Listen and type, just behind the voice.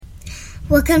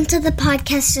Welcome to the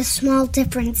podcast of Small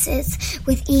Differences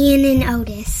with Ian and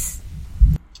Otis.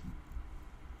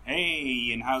 Hey,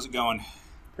 Ian, how's it going?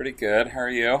 Pretty good. How are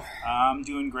you? I'm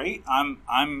doing great.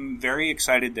 I'm very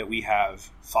excited that we have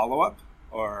follow-up,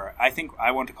 or I think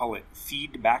I want to call it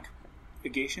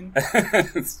feedback-igation.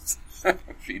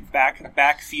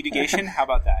 Feedback-feedagation. How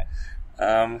about that?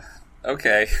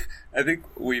 Okay. I think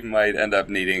we might end up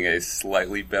needing a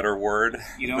slightly better word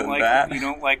than like that. You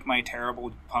don't like my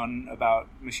terrible pun about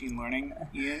machine learning,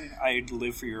 Ian? I'd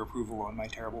live for your approval on my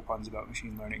terrible puns about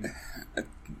machine learning.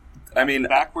 I mean,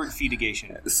 backward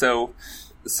feedagation. So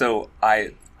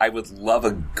I would love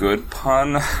a good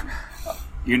pun.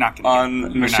 You're not going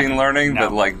on machine learning, no.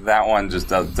 But like that one just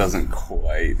doesn't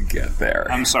quite get there.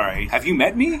 I'm sorry. Have you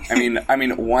met me? I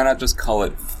mean, why not just call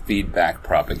it feedback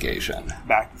propagation?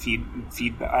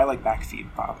 Feedback. I like back feed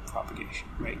propagation.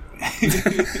 Right.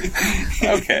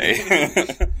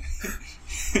 Okay.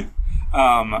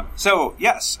 So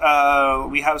yes,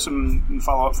 we have some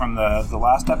follow up from the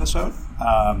last episode.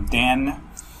 Dan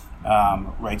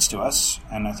writes to us,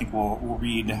 and I think we'll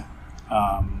read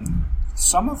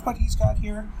some of what he's got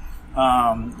here.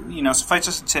 Suffice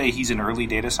us to say, he's an early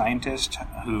data scientist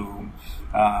who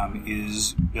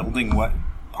is building what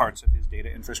parts of his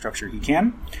data infrastructure he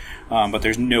can, but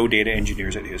there's no data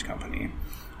engineers at his company.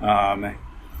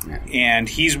 And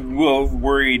he's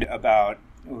worried about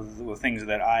the thing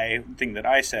that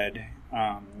I said,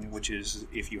 which is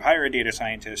if you hire a data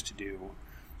scientist to do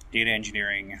data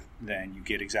engineering, then you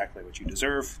get exactly what you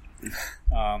deserve.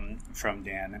 From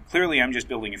Dan. Clearly, I'm just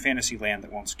building a fantasy land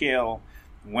that won't scale.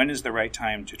 When is the right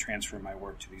time to transfer my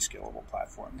work to these scalable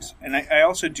platforms? And I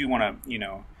also do want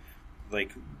to,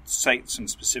 cite some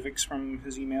specifics from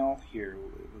his email here.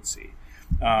 Let's see.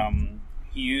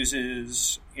 He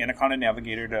uses Anaconda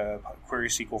Navigator to query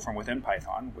SQL from within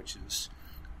Python, which is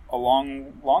a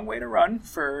long way to run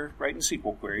for writing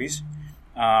SQL queries.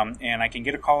 And I can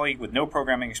get a colleague with no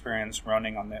programming experience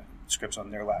running on the scripts on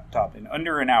their laptop in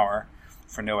under an hour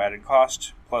for no added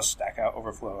cost. Plus, Stack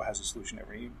Overflow has a solution to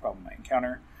every problem I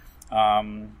encounter.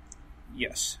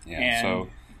 Yes. Yeah. And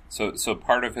So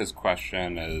part of his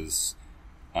question is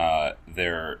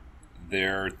their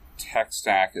tech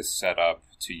stack is set up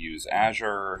to use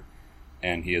Azure,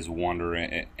 and he is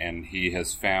wondering, and he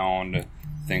has found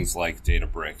things like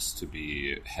Databricks to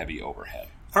be heavy overhead.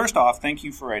 First off, thank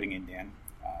you for writing in, Dan.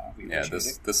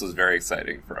 This was very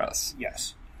exciting for us.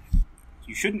 Yes.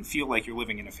 You shouldn't feel like you're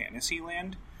living in a fantasy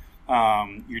land.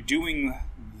 You're doing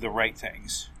the right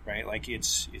things, right? Like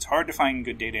it's hard to find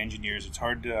good data engineers. It's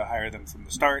hard to hire them from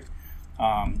the start.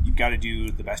 You've got to do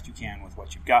the best you can with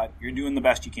what you've got. You're doing the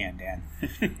best you can, Dan.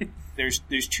 There's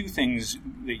two things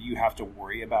that you have to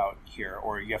worry about here,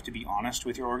 or you have to be honest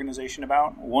with your organization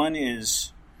about. One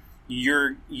is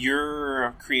you're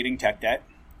creating tech debt.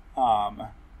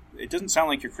 It doesn't sound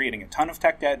like you're creating a ton of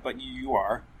tech debt, but you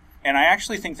are. And I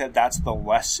actually think that that's the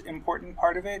less important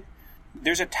part of it.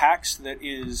 There's a tax that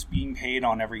is being paid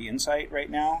on every insight right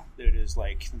now. That is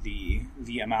like the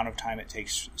amount of time it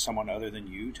takes someone other than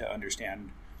you to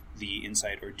understand the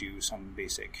insight or do some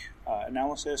basic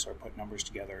analysis or put numbers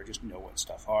together or just know what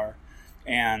stuff are.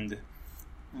 And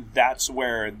that's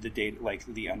where the data, like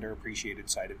the underappreciated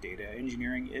side of data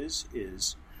engineering is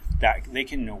that they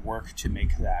can work to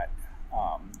make that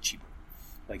cheaper.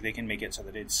 Like they can make it so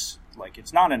that it's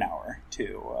not an hour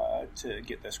to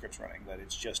get the scripts running, that it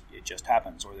just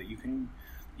happens, or that you can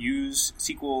use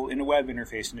SQL in a web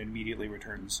interface and it immediately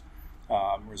returns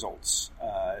results.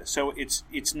 So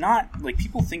it's not like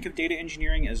people think of data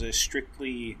engineering as a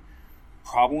strictly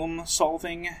problem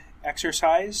solving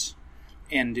exercise,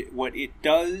 and what it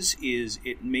does is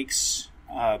it makes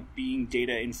being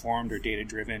data informed or data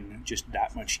driven just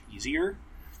that much easier.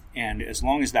 And as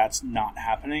long as that's not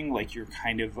happening, like you're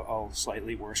kind of a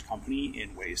slightly worse company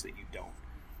in ways that you don't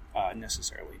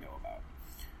necessarily know about.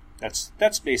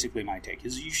 That's basically my take.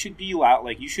 Is you should be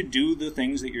you should do the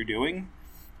things that you're doing,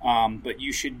 but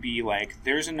you should be like,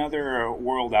 there's another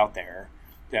world out there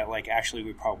that actually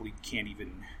we probably can't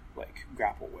even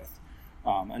grapple with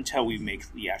until we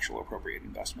make the actual appropriate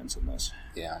investments in this.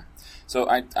 Yeah. So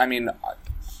I mean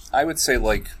I would say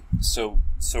so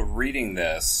reading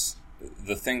this,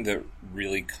 the thing that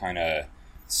really kind of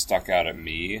stuck out at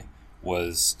me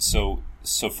was so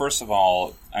first of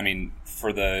all, I mean,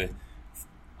 for the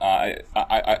I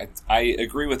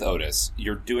agree with Otis.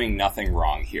 You're doing nothing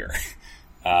wrong here.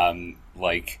 You've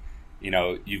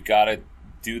got to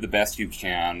do the best you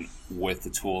can with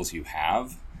the tools you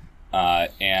have,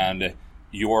 and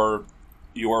your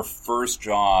first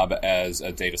job as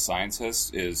a data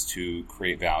scientist is to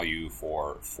create value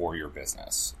for your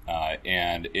business.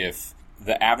 And if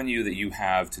the avenue that you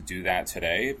have to do that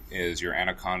today is your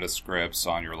Anaconda scripts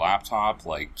on your laptop.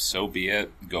 Like, so be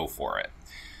it. Go for it.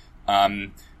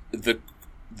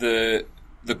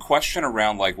 The question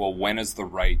around, like, well, when is the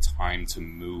right time to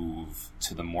move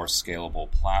to the more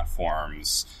scalable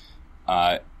platforms?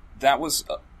 That was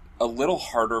a little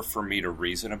harder for me to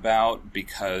reason about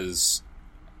because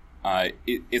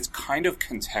it's kind of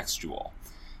contextual.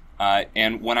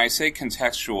 And when I say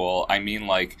contextual, I mean,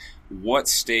 like, what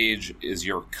stage is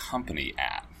your company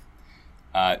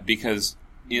at? Because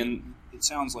it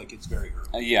sounds like it's very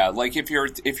early. Yeah, like if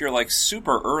you're like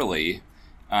super early,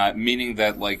 meaning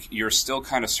that like you're still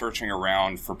kind of searching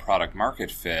around for product market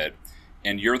fit,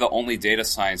 and you're the only data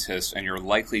scientist, and you're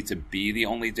likely to be the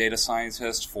only data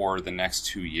scientist for the next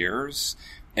 2 years,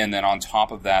 and then on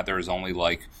top of that, there's only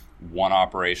like one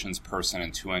operations person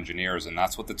and 2 engineers, and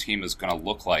that's what the team is going to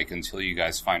look like until you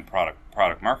guys find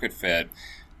product market fit.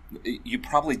 You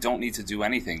probably don't need to do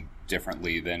anything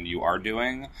differently than you are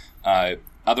doing,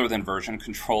 other than version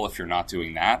control if you're not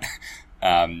doing that.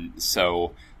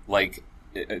 So, like,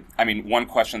 I mean, one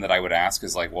question that I would ask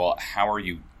is like, well, how are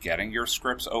you getting your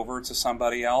scripts over to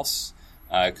somebody else?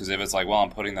 Because if it's like, well,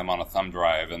 I'm putting them on a thumb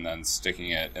drive and then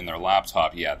sticking it in their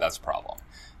laptop, yeah, that's a problem.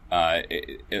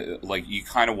 Like, you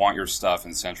kind of want your stuff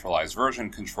in centralized version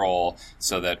control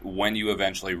so that when you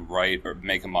eventually write or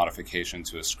make a modification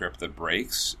to a script that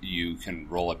breaks, you can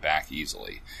roll it back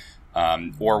easily.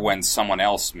 Or when someone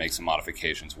else makes a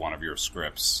modification to one of your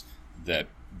scripts that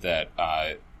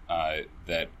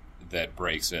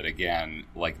breaks it again,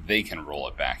 like, they can roll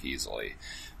it back easily.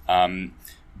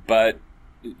 But,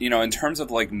 you know, in terms of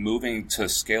like moving to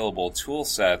scalable tool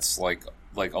sets, like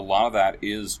a lot of that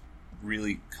is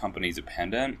really company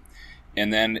dependent.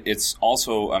 And then it's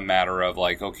also a matter of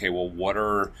like, okay, well, what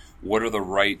are the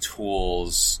right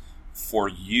tools for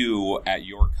you at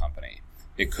your company?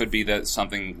 It could be that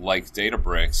something like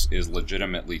Databricks is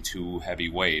legitimately too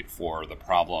heavyweight for the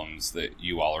problems that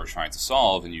you all are trying to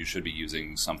solve, and you should be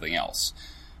using something else.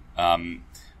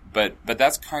 But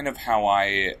that's kind of how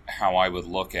I would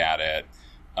look at it.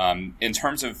 In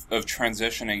terms of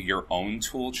transitioning your own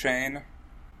tool chain,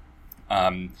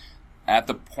 at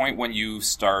the point when you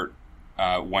start,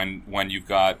 when you've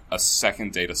got a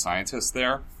second data scientist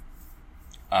there,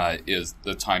 is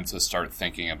the time to start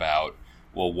thinking about,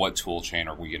 well, what tool chain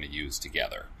are we going to use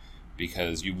together?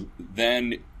 Because you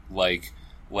then, like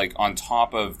on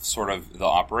top of sort of the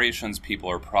operations people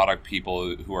or product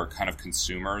people who are kind of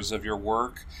consumers of your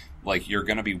work, like, you're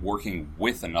going to be working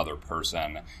with another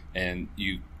person, and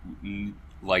you,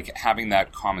 like, having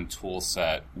that common tool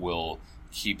set will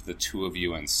keep the two of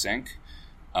you in sync.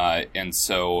 And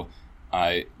so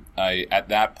at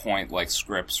that point, like,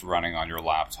 scripts running on your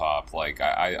laptop, like,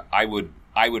 I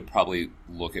would probably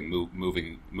look at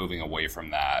moving away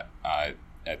from that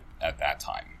at that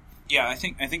time. Yeah, I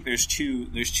think there's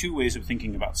two ways of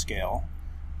thinking about scale,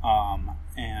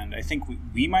 and I think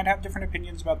we might have different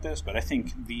opinions about this, but I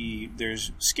think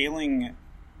there's scaling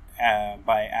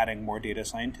by adding more data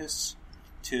scientists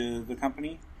to the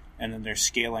company, and then there's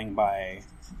scaling by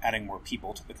adding more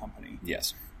people to the company.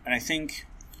 Yes, and I think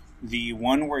the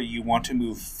one where you want to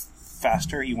move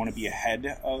faster, you want to be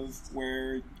ahead of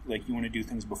where, like, you want to do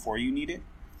things before you need it,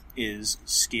 is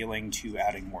scaling to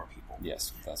adding more people.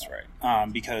 Yes, that's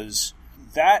right. Because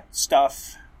that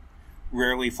stuff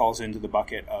rarely falls into the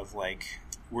bucket of, like,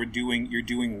 you're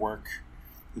doing work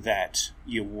that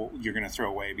you're going to throw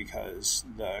away because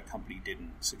the company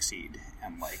didn't succeed,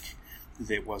 and, like,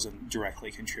 it wasn't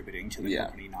directly contributing to the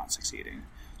company not succeeding.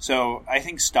 So I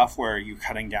think stuff where you're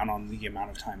cutting down on the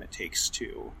amount of time it takes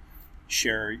to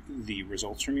share the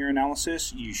results from your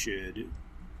analysis, you should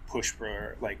push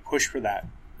for that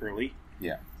early.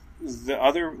 Yeah. The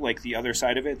other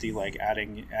side of it, the, like,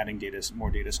 adding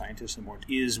more data scientists and more,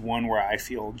 is one where I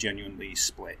feel genuinely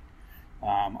split.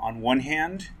 On one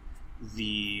hand,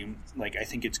 I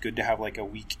think it's good to have, like, a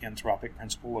weak anthropic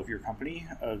principle of your company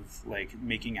of, like,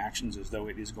 making actions as though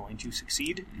it is going to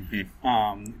succeed.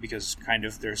 Mm-hmm. Because kind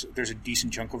of there's a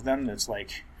decent chunk of them that's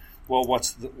like, well,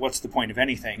 what's the point of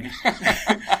anything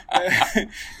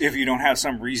if you don't have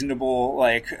some reasonable,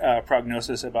 like,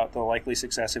 prognosis about the likely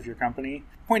success of your company?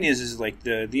 Point is like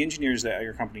the engineers at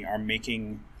your company are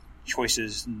making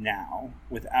choices now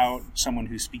without someone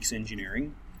who speaks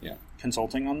engineering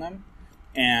consulting on them.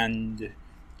 And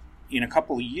in a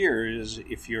couple of years,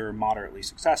 if you're moderately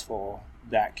successful,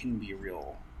 that can be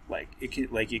real.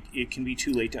 It can be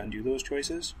too late to undo those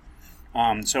choices.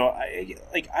 So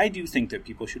I do think that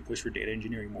people should push for data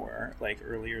engineering more, like,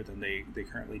 earlier than they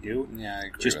currently do. Yeah, I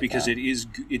agree. Just because that.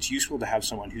 It's useful to have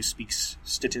someone who speaks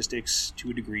statistics to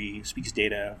a degree, speaks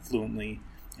data fluently,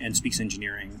 and speaks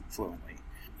engineering fluently,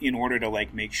 in order to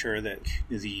like make sure that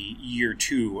the year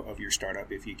 2 of your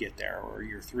startup, if you get there, or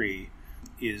year 3,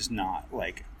 is not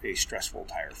like a stressful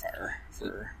tire fire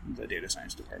for the data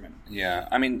science department. Yeah,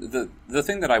 I mean, the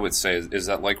thing that I would say is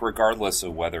that, like, regardless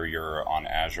of whether you're on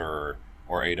Azure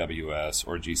or AWS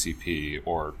or GCP,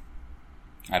 or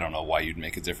I don't know why you'd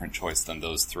make a different choice than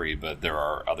those 3, but there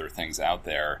are other things out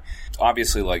there.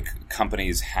 Obviously, like,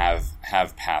 companies have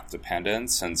path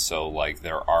dependence, and so like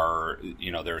there are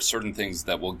certain things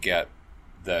that will get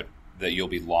that you'll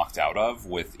be locked out of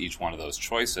with each one of those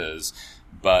choices,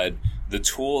 but the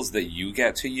tools that you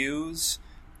get to use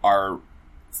are,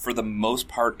 for the most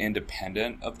part,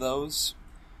 independent of those.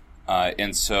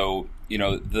 And so,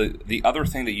 the other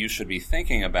thing that you should be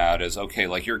thinking about is, okay,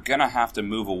 like, you're going to have to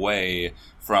move away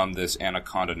from this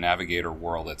Anaconda Navigator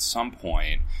world at some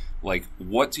point. Like,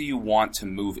 what do you want to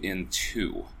move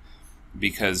into?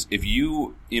 Because if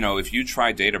you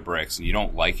try Databricks and you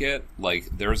don't like it, like,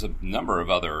 there's a number of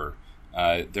other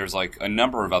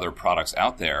products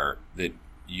out there that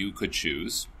you could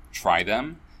choose, try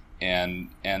them, and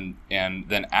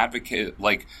then advocate,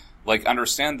 like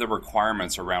understand the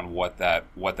requirements around what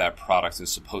that product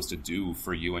is supposed to do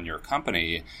for you and your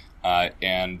company,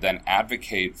 and then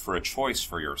advocate for a choice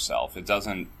for yourself. It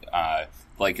doesn't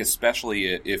especially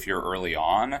if you're early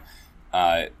on,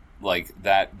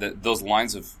 those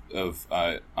lines of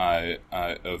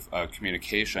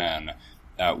communication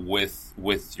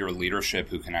with your leadership,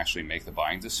 who can actually make the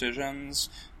buying decisions,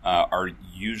 are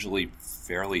usually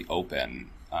fairly open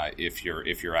if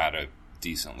you're at a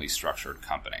decently structured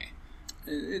company.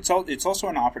 It's also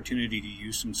an opportunity to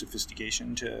use some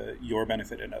sophistication to your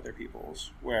benefit and other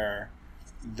people's, where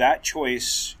that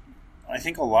choice, I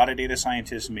think a lot of data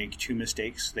scientists make 2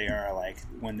 mistakes. They are like,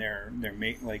 when they're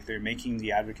making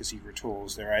the advocacy for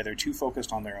tools, they're either too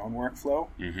focused on their own workflow,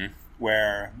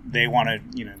 where they want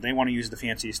to use the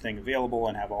fanciest thing available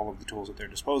and have all of the tools at their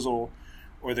disposal,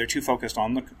 or they're too focused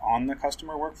on the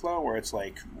customer workflow, where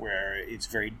it's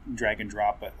very drag and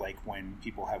drop, but like when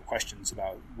people have questions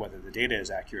about whether the data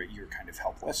is accurate, you're kind of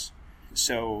helpless.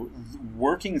 So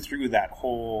working through that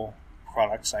whole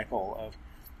product cycle of,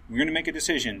 we're going to make a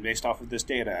decision based off of this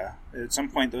data. At some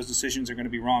point, those decisions are going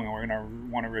to be wrong, and we're going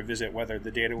to want to revisit whether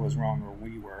the data was wrong or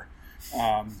we were.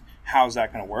 How's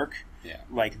that going to work? Yeah.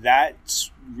 Like, that's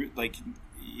like,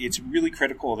 it's really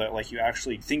critical that like you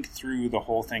actually think through the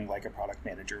whole thing like a product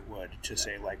manager would, to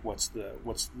say like, what's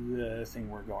the thing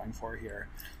we're going for here,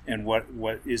 and what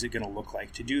is it going to look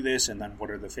like to do this, and then what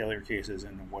are the failure cases,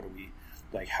 and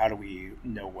how do we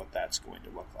know what that's going to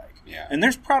look like? Yeah. And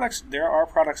there are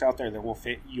products out there that will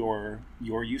fit your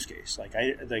use case.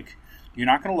 You're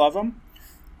not going to love them.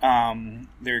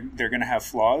 They're going to have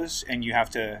flaws, and you have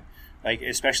to, like,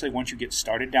 especially once you get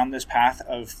started down this path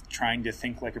of trying to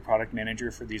think like a product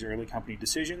manager for these early company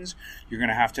decisions, you're going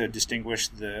to have to distinguish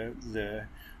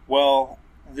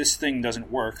this thing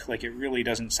doesn't work, like, it really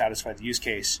doesn't satisfy the use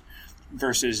case,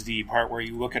 versus the part where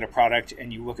you look at a product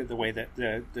and you look at the way that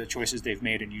the choices they've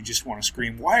made, and you just want to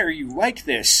scream, "Why are you like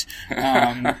this?"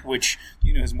 Which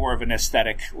is more of an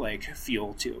aesthetic like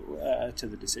feel to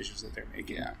the decisions that they're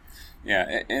making.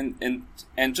 Yeah,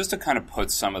 and just to kind of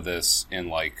put some of this in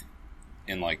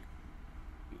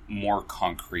more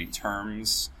concrete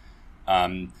terms,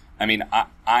 I mean,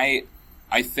 I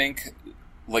think,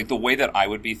 like, the way that I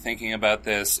would be thinking about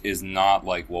this is not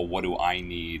like, well, what do I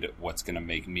need? What's going to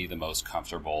make me the most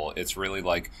comfortable? It's really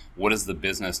like, what does the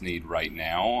business need right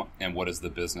now? And what is the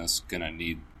business going to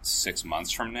need 6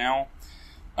 months from now?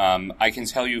 I can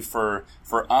tell you for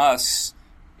us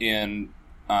in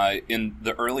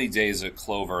the early days at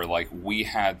Clover, like, we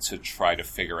had to try to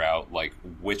figure out like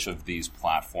which of these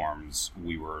platforms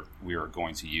we were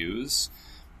going to use.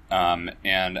 And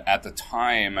at the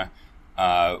time,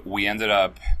 we ended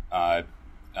up,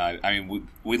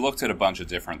 we looked at a bunch of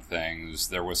different things.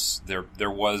 There was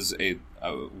a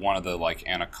one of the like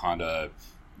Anaconda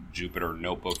Jupyter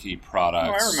Notebooky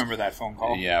products. Oh, I remember that phone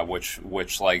call. Yeah, which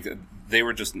like they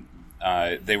were just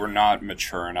they were not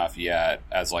mature enough yet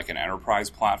as like an enterprise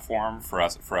platform for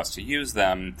us to use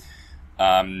them.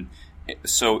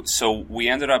 So we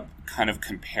ended up kind of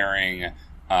comparing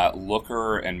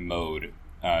Looker and Mode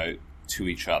to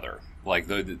each other. Like,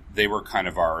 they were kind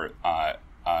of our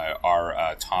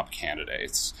top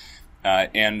candidates,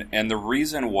 and the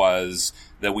reason was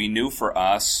that we knew for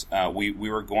us we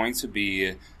were going to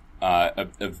be a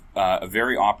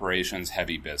very operations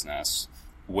heavy business,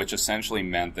 which essentially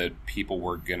meant that people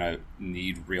were going to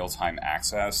need real time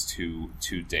access to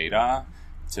data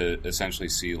to essentially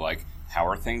see like how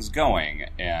are things going,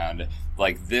 and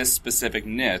like this specific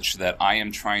niche that I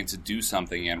am trying to do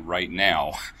something in right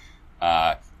now,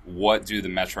 what do the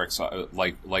metrics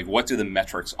what do the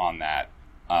metrics on that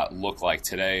look like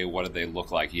today? What did they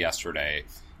look like yesterday?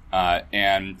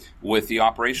 And with the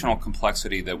operational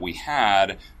complexity that we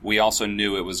had, we also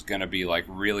knew it was going to be like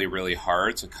really, really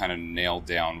hard to kind of nail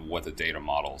down what the data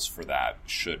models for that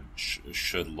should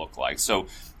look like. So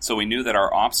we knew that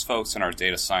our ops folks and our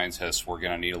data scientists were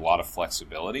going to need a lot of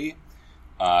flexibility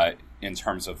in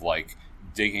terms of like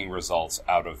digging results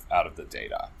out of the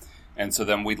data. And so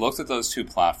then we looked at those two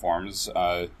platforms.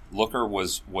 Looker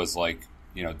was like,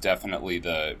 definitely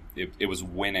it was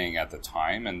winning at the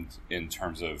time, and in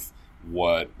terms of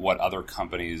what other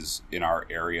companies in our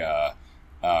area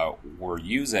were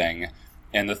using.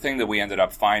 And the thing that we ended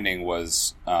up finding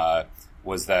was that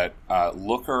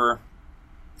Looker.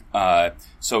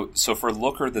 So for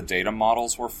Looker, the data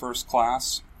models were first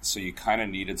class, so you kind of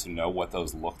needed to know what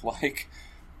those looked like.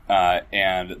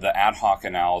 And the ad hoc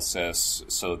analysis,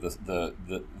 so the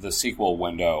SQL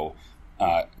window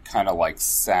kind of like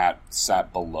sat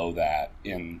below that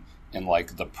in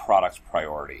like the product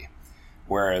priority,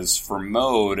 whereas for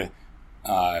Mode,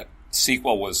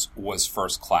 SQL was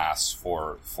first class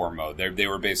for Mode. They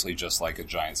were basically just like a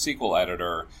giant SQL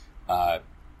editor.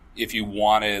 If you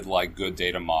wanted like good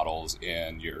data models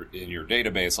in your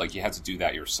database, like you had to do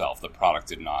that yourself. The product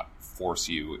did not force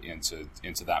you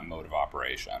into that mode of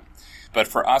operation. But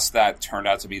for us, that turned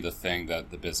out to be the thing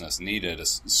that the business needed,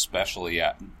 especially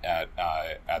at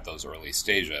those early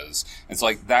stages. And so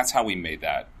like that's how we made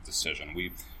that decision.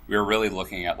 We were really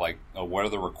looking at like what are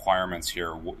the requirements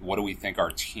here? What do we think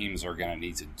our teams are going to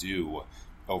need to do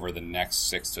over the next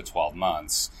 6 to 12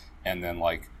 months? And then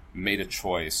like made a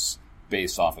choice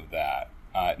based off of that.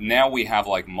 Now we have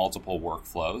like multiple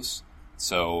workflows.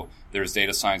 So there's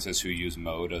data scientists who use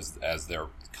Mode as their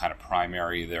kind of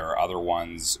primary. There are other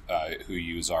ones who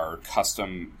use our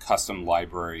custom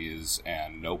libraries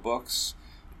and notebooks,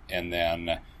 and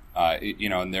then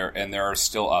and there are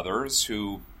still others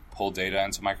who pull data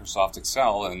into Microsoft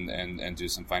Excel and do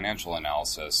some financial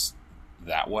analysis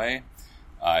that way.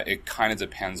 It kind of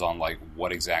depends on like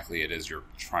what exactly it is you're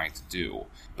trying to do.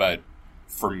 But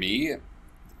for me,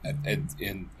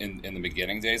 in the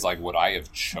beginning days, like would I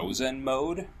have chosen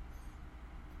Mode?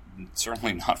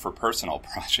 Certainly not for personal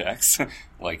projects.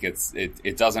 Like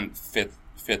it doesn't fit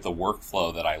the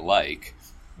workflow that I like,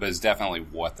 but it's definitely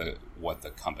what the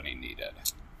company needed.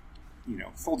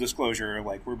 Full disclosure,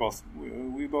 like we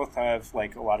both have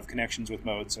like a lot of connections with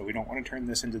Mode, so we don't want to turn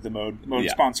this into the Mode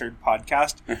sponsored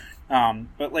podcast.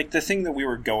 But like the thing that we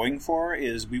were going for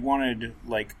is we wanted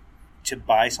like to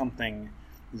buy something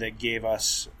that gave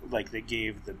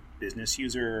the business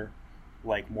user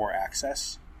like more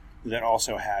access, that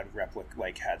also had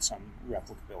some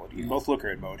replicability. Yeah. Both Looker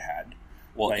and Mode had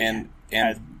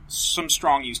had some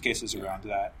strong use cases around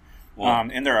that. Well,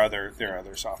 and there are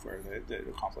other software that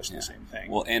accomplish the same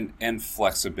thing. Well, and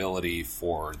flexibility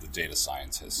for the data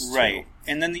scientists, right? too.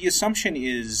 And then the assumption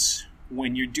is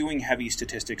when you're doing heavy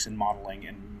statistics and modeling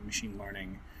and machine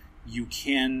learning, you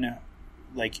can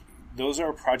those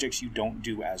are projects you don't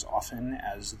do as often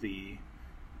as the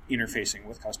interfacing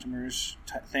with customers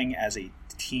thing as a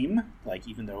team. Like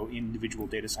even though individual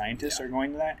data scientists are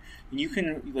going to that, and you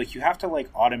can you have to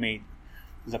automate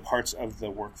the parts of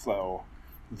the workflow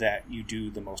that you do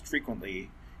the most frequently,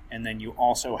 and then you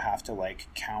also have to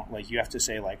count. You have to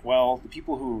say well, the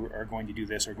people who are going to do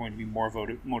this are going to be more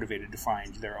motivated to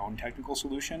find their own technical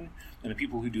solution, and the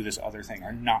people who do this other thing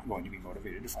are not going to be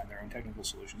motivated to find their own technical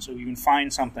solution. So you can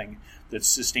find something that's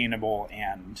sustainable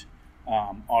and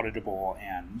auditable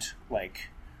and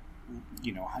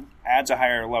adds a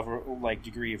higher level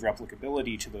degree of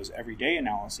replicability to those everyday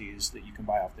analyses that you can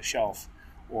buy off the shelf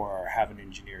or have an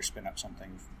engineer spin up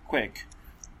something quick.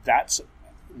 That's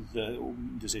the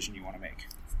decision you want to make.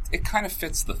 It kind of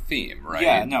fits the theme, right?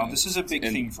 Yeah, no, this is a big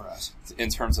theme for us.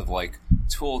 In terms of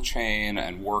tool chain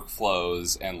and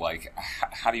workflows and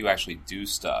how do you actually do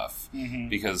stuff? Mm-hmm.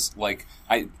 Because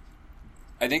I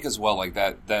think as well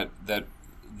that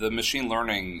the machine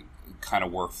learning kind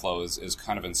of workflow is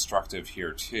kind of instructive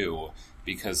here too,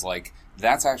 because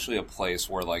that's actually a place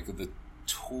where the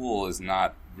tool is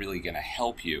not really going to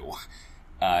help you.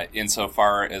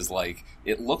 Insofar as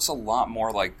it looks a lot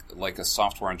more like a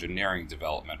software engineering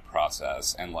development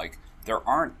process, and there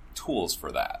aren't tools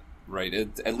for that, right?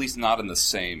 At least not in the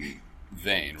same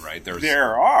vein, right?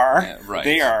 There are. Yeah, right.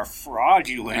 They are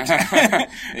fraudulent.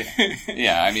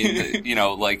 Yeah, I mean,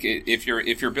 like if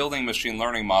you're building machine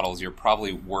learning models, you're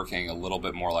probably working a little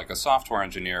bit more like a software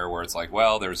engineer, where it's like,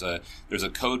 well, there's a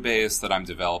code base that I'm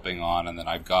developing on, and then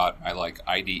I like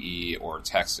IDE or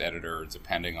text editor,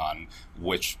 depending on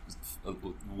which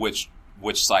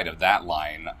side of that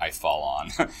line I fall on.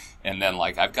 And then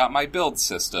like I've got my build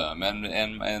system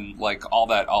and like all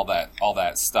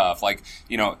that stuff. Like,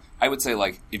 I would say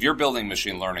like if you're building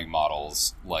machine learning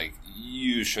models, like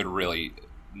you should really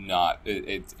not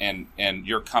and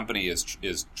your company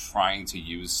is trying to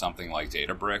use something like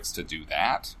Databricks to do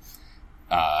that,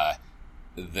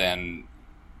 then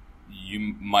you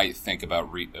might think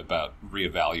about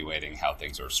reevaluating how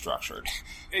things are structured.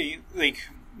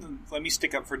 Let me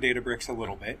stick up for Databricks a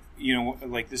little bit.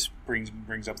 Like this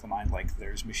brings up the mind, like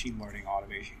there's machine learning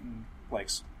automation like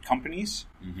companies,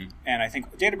 and I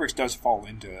think Databricks does fall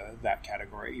into that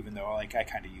category, even though like I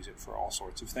kind of use it for all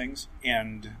sorts of things.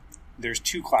 And there's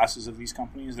two classes of these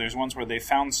companies. There's ones where they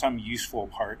found some useful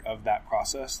part of that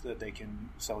process that they can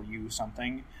sell you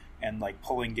something, and like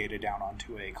pulling data down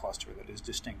onto a cluster that is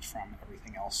distinct from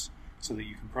everything else so that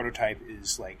you can prototype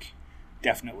is like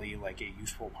definitely like a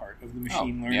useful part of the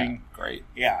machine learning. Yeah, great.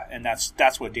 Yeah, and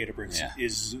that's what Databricks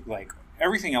is like.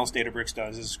 Everything else Databricks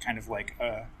does is kind of like,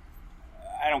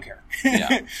 I don't care.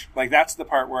 Yeah. Like that's the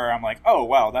part where I'm like, oh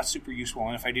wow, that's super useful.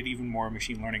 And if I did even more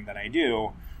machine learning than I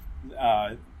do,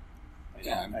 I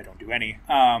don't do any,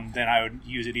 then I would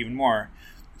use it even more.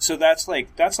 So that's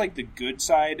like the good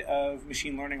side of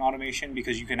machine learning automation,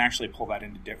 because you can actually pull that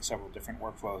into several different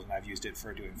workflows, and I've used it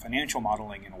for doing financial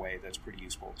modeling in a way that's pretty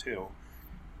useful too.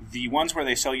 The ones where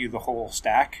they sell you the whole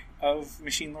stack of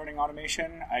machine learning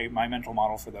automation, my mental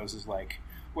model for those is like,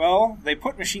 well, they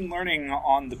put machine learning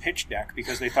on the pitch deck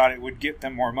because they thought it would get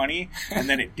them more money, and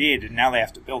then it did, and now they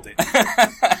have to build it.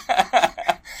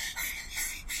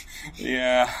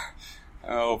 Yeah.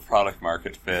 Oh, product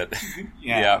market fit.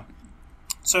 Yeah.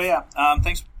 So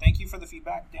thank you for the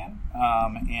feedback, Dan,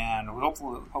 and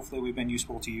hopefully we've been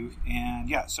useful to you. And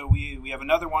yeah, so we have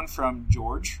another one from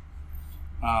George,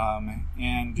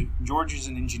 and George is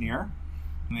an engineer,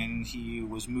 and he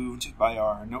was moved by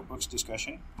our notebooks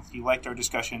discussion. He liked our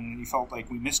discussion. He felt like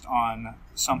we missed on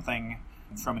something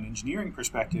from an engineering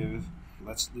perspective.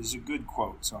 This is a good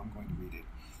quote, so I'm going to read it.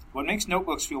 What makes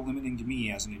notebooks feel limiting to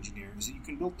me as an engineer is that you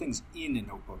can build things in a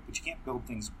notebook, but you can't build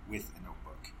things with a notebook.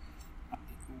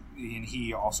 And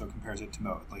he also compares it to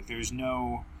Mode. Like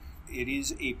it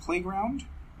is a playground,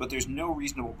 but there's no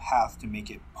reasonable path to make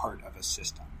it part of a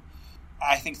system.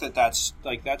 I think that's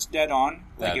dead on.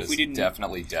 Like if we didn't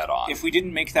definitely dead on. If we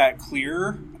didn't make that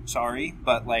clear, sorry,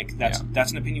 but like that's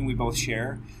an opinion we both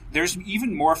share. There's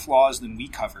even more flaws than we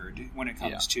covered when it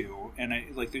comes to, and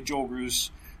like the Joel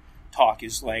Grus talk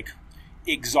is like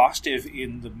exhaustive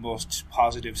in the most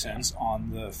positive sense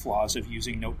on the flaws of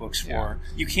using notebooks for.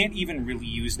 You can't even really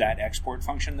use that export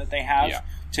function that they have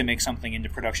to make something into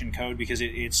production code, because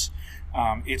it's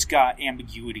got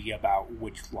ambiguity about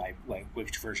which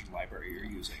version library you're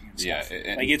using and stuff.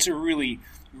 Like it's a really,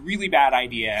 really bad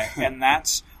idea, and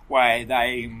that's why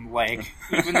I'm like,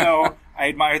 even though I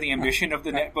admire the ambition of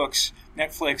the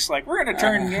Netflix, like, we're going to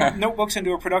turn notebooks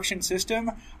into a production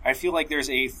system, I feel like there's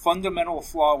a fundamental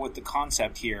flaw with the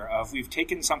concept here of we've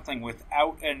taken something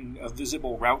without a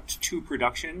visible route to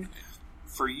production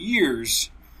for years,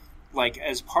 like,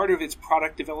 as part of its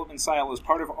product development style, as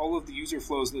part of all of the user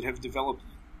flows that have developed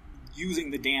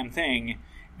using the damn thing,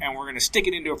 and we're going to stick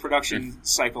it into a production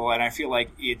cycle, and I feel like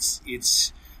it's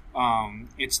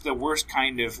the worst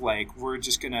kind of, like,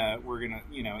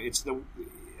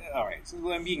 all right,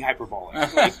 so I'm being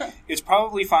hyperbolic. Like, it's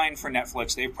probably fine for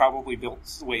Netflix. They've probably built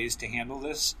ways to handle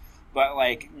this, but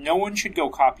like, no one should go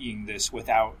copying this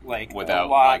without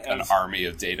an army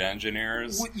of data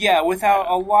engineers. Without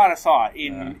a lot of thought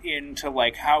into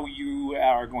like how you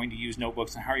are going to use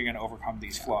notebooks and how you're going to overcome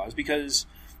these flaws. Because,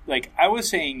 like I was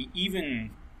saying,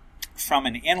 even from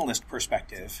an analyst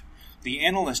perspective, the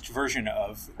analyst version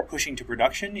of pushing to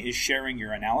production is sharing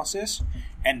your analysis,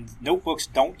 and notebooks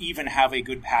don't even have a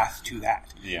good path to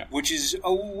that, which is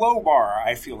a low bar,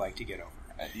 I feel like, to get over.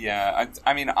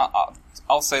 I mean,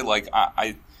 I'll say, like,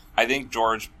 I think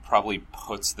George probably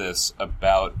puts this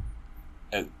about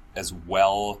as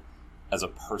well as a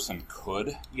person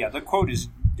could. Yeah, the quote is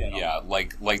dead on. Yeah,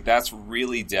 like that's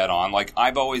really dead on. Like,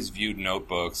 I've always viewed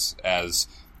notebooks as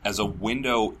a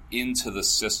window into the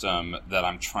system that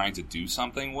I'm trying to do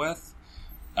something with,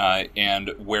 and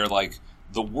where, like,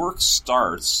 the work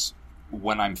starts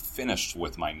when I'm finished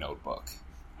with my notebook.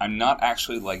 I'm not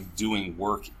actually like doing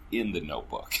work in the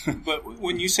notebook. But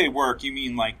when you say work, you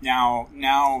mean like now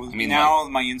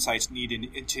my insights need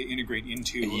to integrate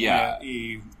into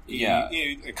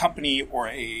a company or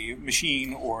a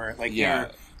machine, or like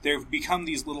they've become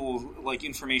these little like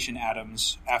information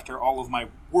atoms after all of my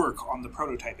work on the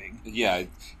prototyping. Yeah,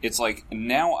 it's like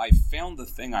now I found the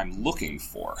thing I'm looking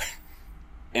for,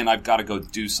 and I've got to go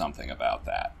do something about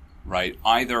that. Right?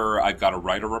 Either I've got to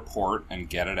write a report and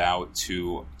get it out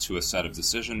to a set of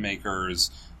decision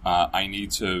makers. I need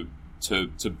to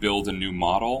build a new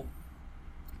model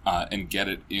and get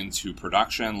it into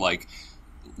production. Like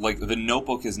the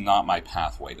notebook is not my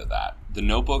pathway to that. The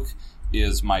notebook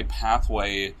is my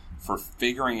pathway for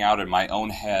figuring out in my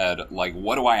own head, like,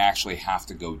 what do I actually have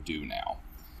to go do now?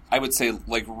 I would say,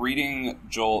 like, reading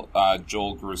Joel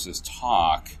Grus's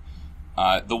talk.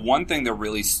 The one thing that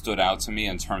really stood out to me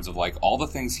in terms of like all the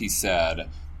things he said,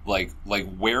 like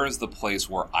where is the place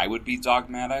where I would be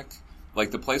dogmatic? Like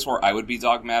the place where I would be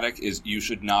dogmatic is you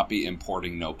should not be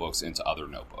importing notebooks into other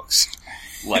notebooks.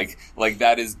 like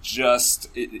that is just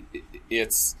it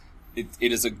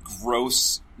is a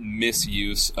gross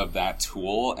misuse of that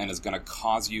tool, and is going to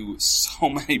cause you so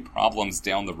many problems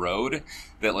down the road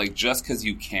that like just because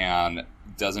you can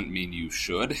doesn't mean you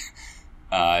should.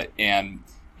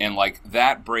 And like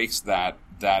that breaks that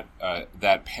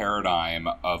paradigm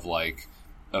of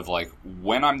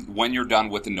when you're done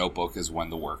with the notebook is when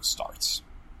the work starts.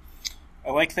 I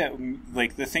like that.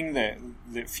 Like the thing that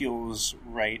feels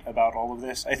right about all of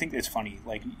this, I think it's funny.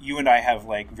 Like you and I have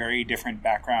like very different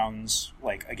backgrounds.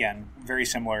 Like again, very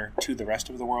similar to the rest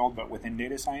of the world, but within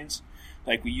data science.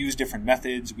 Like we use different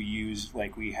methods. We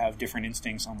have different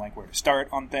instincts on like where to start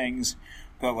on things.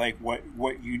 But like what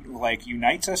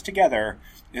unites us together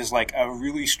is like a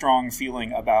really strong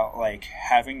feeling about like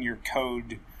having your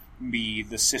code be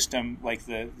the system, like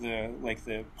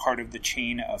the part of the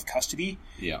chain of custody.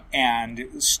 Yeah.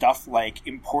 And stuff like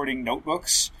importing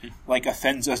notebooks like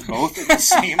offends us both in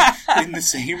the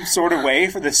same sort of way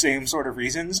for the same sort of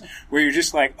reasons. Where you're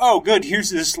just like, oh, good,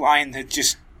 here's this line that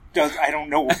just does. I don't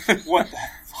know what the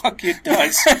fuck it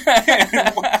does.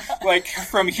 And, like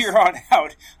from here on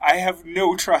out, I have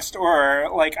no trust or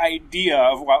like idea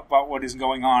of about what is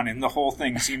going on, and the whole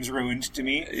thing seems ruined to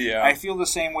me. Yeah. I feel the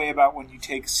same way about when you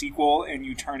take SQL and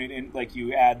you turn it in, like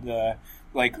you add the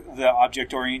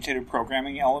object-oriented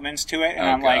programming elements to it, and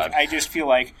I'm God. like, I just feel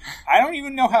like I don't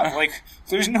even know how. Like,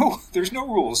 there's no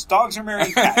rules. Dogs are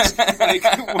marrying cats.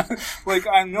 like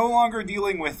I'm no longer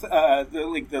dealing with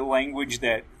the language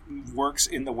that works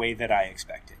in the way that I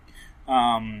expected.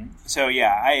 So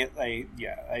yeah, I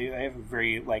have a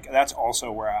very like that's also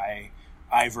where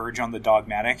I verge on the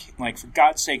dogmatic. Like for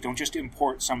God's sake, don't just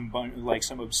import some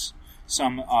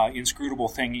inscrutable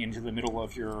thing into the middle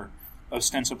of your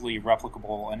ostensibly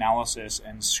replicable analysis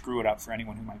and screw it up for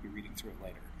anyone who might be reading through it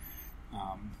later.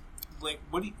 Like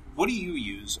what do you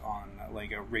use on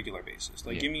like a regular basis?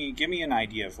 Like give me an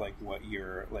idea of like what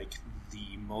your like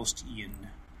the most Ian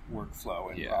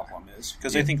workflow and problem is,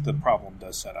 because I think the problem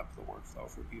does set up the workflow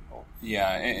for people.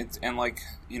 Yeah, and like,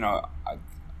 you know,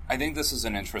 I think this is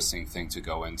an interesting thing to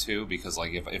go into, because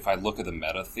like if I look at the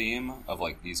meta theme of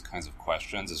like these kinds of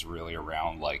questions is really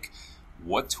around like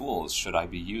what tools should I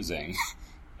be using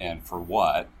and for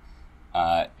what,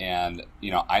 and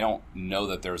you know, I don't know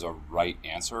that there's a right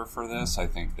answer for this. I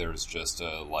think there's just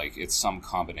it's some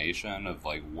combination of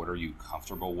like what are you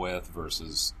comfortable with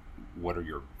versus what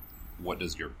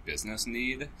does your business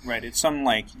need? Right. It's some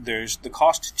like there's the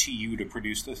cost to you to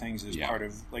produce the things is part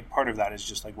of that is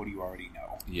just like what do you already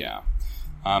know? Yeah.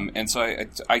 And so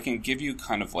I can give you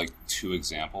kind of like two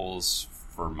examples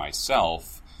for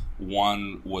myself.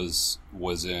 One was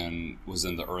in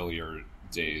the earlier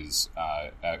days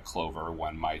at Clover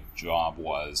when my job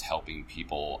was helping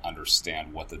people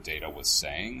understand what the data was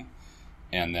saying,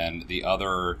 and then the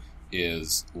other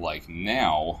is like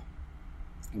now,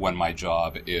 when my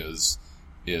job is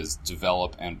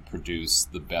develop and produce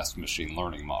the best machine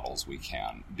learning models we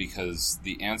can, because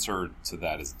the answer to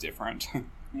that is different.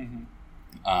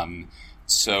 Mm-hmm.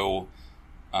 So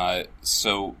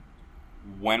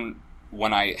when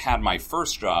I had my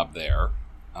first job there,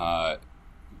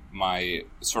 my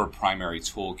sort of primary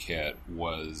toolkit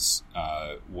was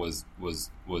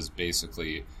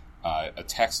basically a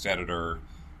text editor,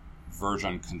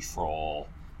 version control,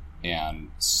 and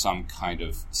some kind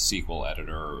of SQL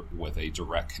editor with a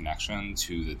direct connection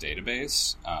to the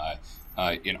database.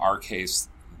 In our case,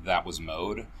 that was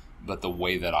Mode, but the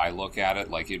way that I look at it,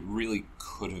 like it really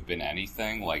could have been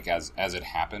anything. Like as it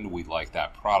happened, we liked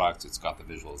that product. It's got the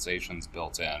visualizations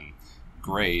built in,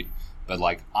 great. But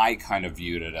like I kind of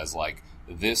viewed it as like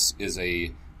this is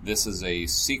a this is a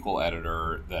SQL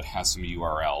editor that has some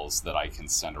URLs that I can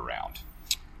send around.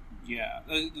 Yeah,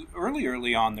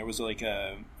 early on, there was like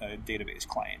a database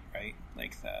client, right?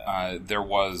 Like there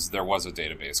was a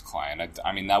database client.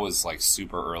 I mean, that was like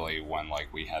super early when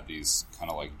like we had these kind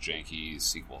of like janky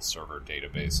SQL Server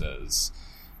databases.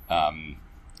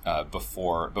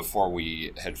 Before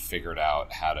we had figured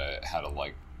out how to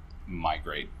like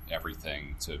migrate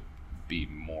everything to be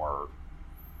more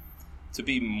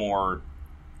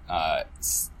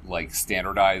like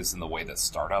standardized in the way that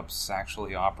startups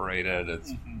actually operated.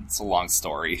 It's a long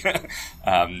story.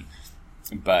 But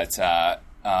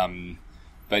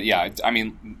yeah, I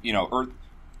mean, you know,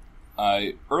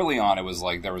 early on it was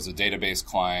like there was a database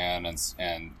client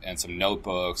and some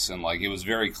notebooks, and like it was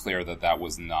very clear that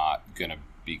was not going to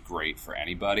be great for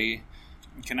anybody.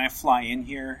 Can I fly in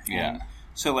here? Yeah.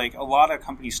 So like a lot of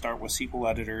companies start with SQL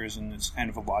editors, and it's kind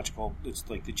of it's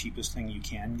like the cheapest thing you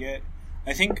can get.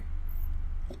 I think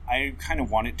I kind of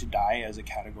want it to die as a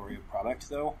category of product,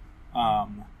 though.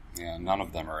 Yeah, none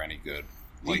of them are any good.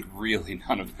 Like, really,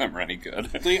 none of them are any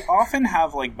good. They often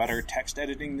have, like, better text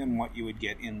editing than what you would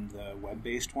get in the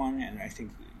web-based one, and I think,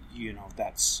 you know,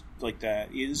 that's, like,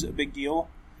 that is a big deal.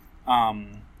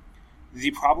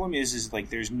 The problem is, like,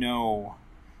 there's no,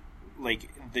 like,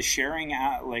 the sharing,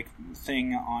 like,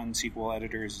 thing on SQL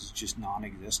editors is just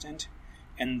non-existent.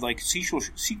 And, like,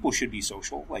 SQL should be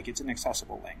social. Like, it's an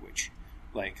accessible language.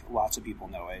 Like, lots of people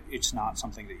know it. It's not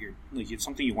something that it's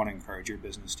something you want to encourage your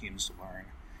business teams to learn.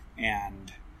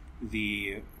 And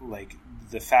the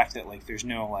fact that, like, there's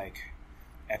no, like,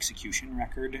 execution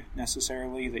record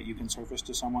necessarily that you can surface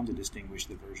to someone to distinguish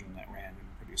the version that ran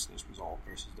and produced this result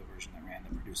versus the version that ran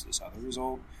and produced this other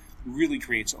result really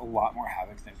creates a lot more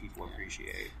havoc than people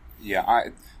appreciate. Yeah,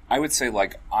 I would say,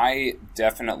 like, I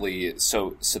definitely...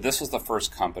 So this was the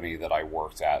first company that I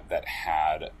worked at that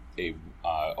had a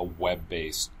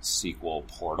web-based SQL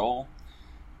portal,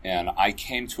 and I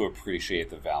came to appreciate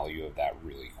the value of that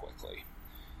really quickly.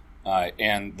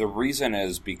 And the reason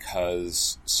is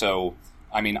because... So,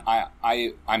 I mean,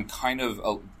 I'm kind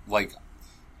of, like...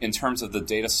 In terms of the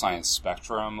data science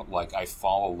spectrum, like, I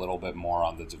fall a little bit more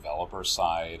on the developer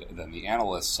side than the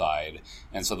analyst side.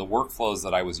 And so the workflows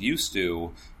that I was used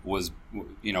to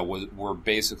were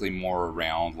basically more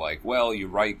around, like, well, you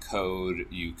write code,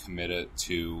 you commit it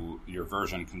to your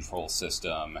version control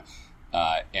system,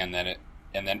 and then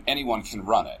anyone can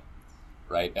run it,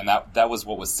 right? And that was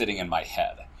what was sitting in my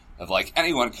head, of, like,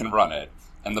 anyone can run it.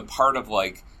 And the part of,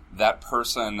 like, that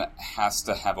person has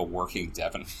to have a working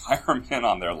dev environment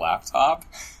on their laptop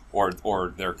or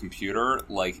their computer,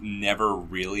 like, never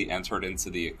really entered into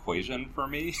the equation for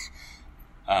me.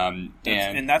 And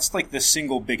that's, like, the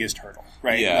single biggest hurdle,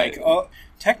 right? Yeah. Like,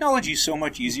 technology is so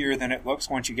much easier than it looks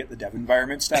once you get the dev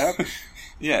environment set up.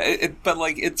 Yeah, but,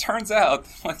 like, it turns out,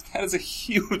 like, that is a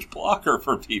huge blocker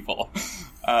for people.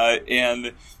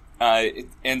 And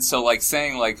so, like,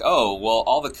 saying, like, oh, well,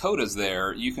 all the code is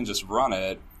there, you can just run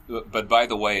it. But by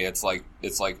the way, it's like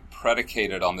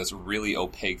predicated on this really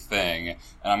opaque thing, and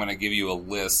I'm going to give you a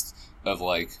list of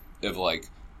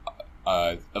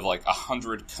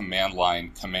 100 command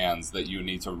line commands that you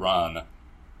need to run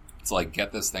to, like,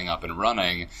 get this thing up and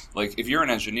running. Like, if you're an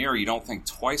engineer, you don't think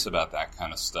twice about that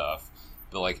kind of stuff,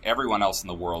 but, like, everyone else in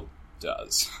the world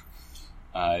does.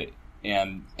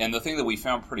 And the thing that we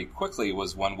found pretty quickly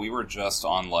was when we were just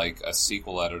on, like, a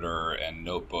SQL editor and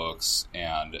notebooks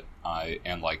and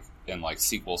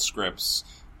SQL scripts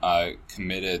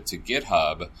committed to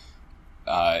GitHub,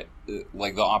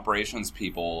 like, the operations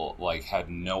people, like, had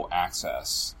no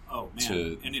access. Oh, man.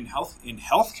 To, and in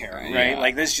healthcare, right? Yeah.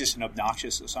 Like, that's just an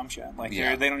obnoxious assumption. Like,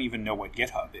 yeah. They don't even know what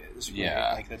GitHub is. Right?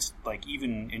 Yeah. Like, that's, like,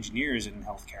 even engineers in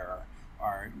healthcare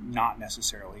are not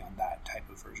necessarily on that type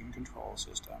of version control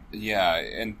system. Yeah,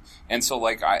 and so,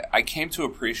 like, I came to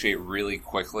appreciate really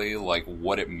quickly, like,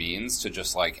 what it means to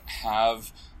just, like,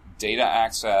 have data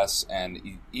access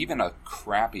and even a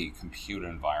crappy compute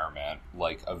environment,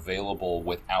 like, available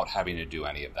without having to do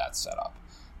any of that setup.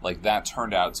 Like, that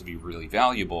turned out to be really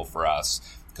valuable for us,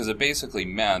 because it basically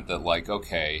meant that, like,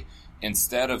 okay,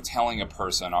 instead of telling a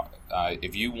person,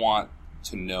 if you want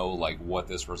to know, like, what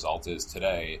this result is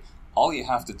today, all you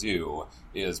have to do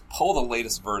is pull the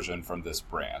latest version from this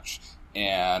branch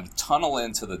and tunnel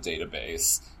into the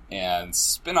database and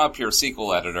spin up your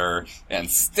SQL editor and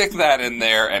stick that in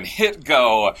there and hit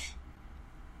go.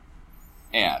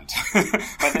 and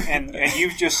and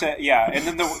you've just said, yeah. And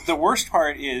then the worst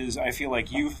part is, I feel like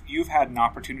you've had an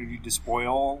opportunity to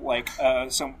spoil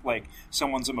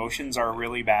someone's emotions are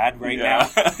really bad right now,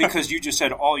 because you just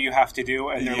said all you have to do,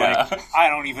 and they're like, I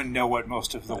don't even know what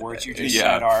most of the words you just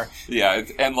said are. Yeah,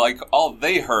 and like all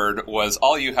they heard was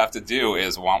all you have to do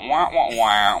is wah wah wah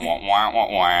wah wah wah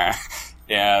wah wah.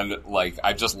 And like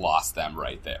I just lost them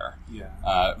right there.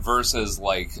 Yeah. Versus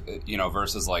like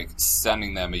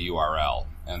sending them a URL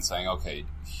and saying, okay,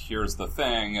 here's the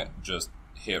thing, just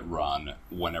hit run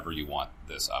whenever you want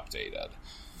this updated.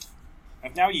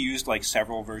 I've now used like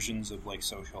several versions of like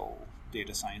social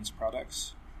data science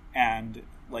products, and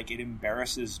like it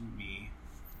embarrasses me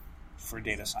for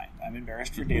data science. I'm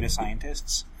embarrassed for data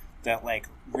scientists that like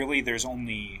really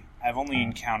I've only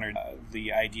encountered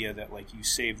the idea that like you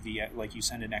save you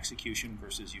send an execution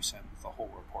versus you send the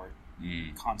whole report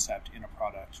concept in a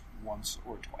product once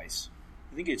or twice.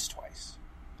 I think it's twice.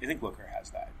 I think Looker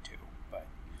has that too, but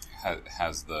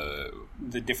has the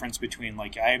difference between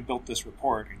like I built this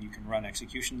report and you can run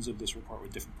executions of this report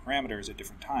with different parameters at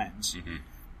different times,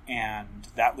 and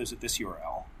that lives at this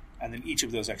URL, and then each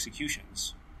of those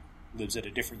executions lives at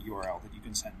a different URL that you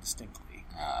can send distinctly.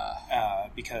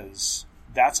 Because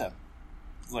that's a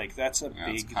big.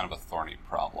 It's kind of a thorny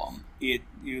problem.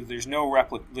 There's no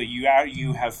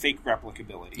you have fake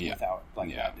replicability without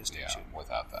that distinction. Yeah,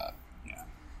 without that. Yeah.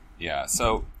 Yeah.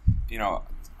 So,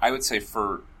 I would say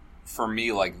for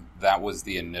me, like that was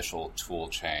the initial tool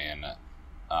chain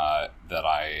that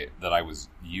I was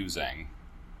using.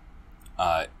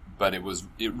 But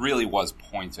it really was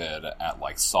pointed at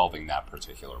like solving that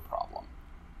particular problem.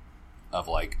 Of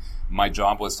like, my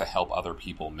job was to help other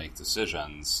people make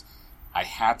decisions. I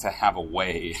had to have a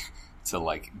way to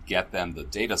like get them the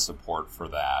data support for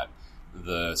that.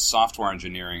 The software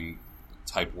engineering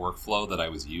type workflow that I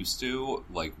was used to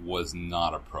like was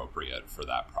not appropriate for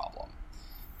that problem.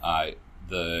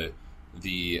 The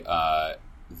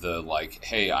like,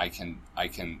 hey, I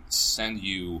can send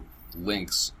you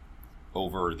links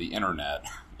over the internet.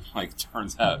 Like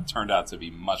turned out to be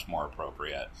much more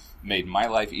appropriate. Made my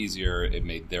life easier, it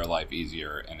made their life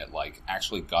easier, and it like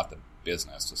actually got the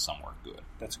business to somewhere good.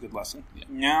 That's a good lesson. Yeah.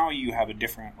 Now you have a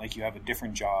different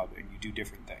job and you do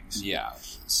different things. Yeah.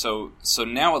 So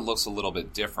now it looks a little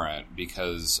bit different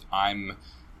because I'm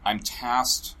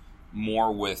tasked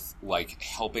more with like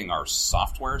helping our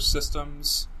software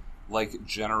systems like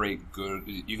generate good.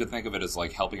 You could think of it as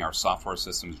like helping our software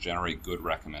systems generate good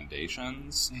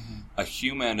recommendations. A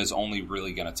human is only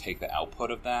really going to take the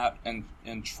output of that and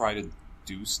try to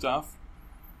do stuff.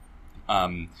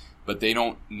 But they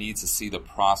don't need to see the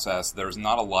process. There's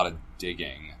not a lot of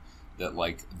digging that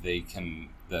they can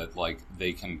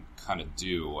kind of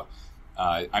do.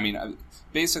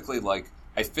 Basically, like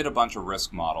I fit a bunch of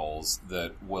risk models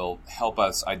that will help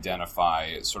us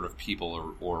identify sort of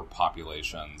people or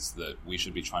populations that we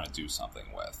should be trying to do something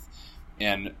with.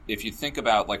 And if you think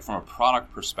about, like, from a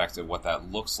product perspective, what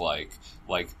that looks like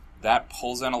that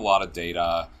pulls in a lot of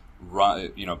data,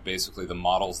 basically the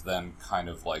models then kind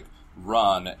of like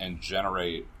run and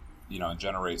generate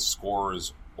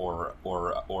scores or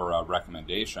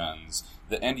recommendations.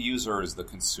 The end user is the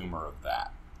consumer of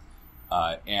that.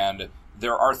 And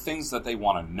there are things that they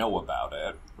want to know about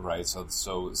it, right?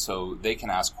 So they can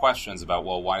ask questions about,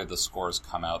 well, why did the scores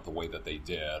come out the way that they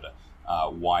did?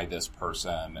 Why this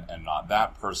person and not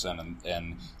that person?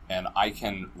 And I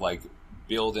can like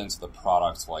build into the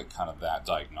product like kind of that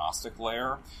diagnostic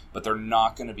layer, but they're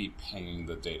not going to be pinging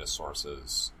the data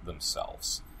sources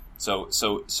themselves. So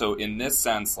in this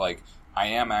sense, like I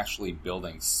am actually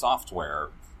building software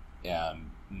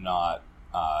and not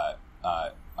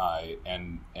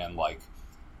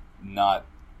not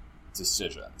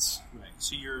decisions. Right.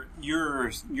 So your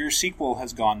SQL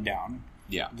has gone down.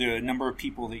 Yeah. The number of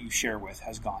people that you share with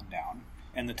has gone down,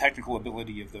 and the technical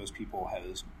ability of those people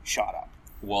has shot up.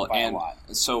 Well, by and a lot.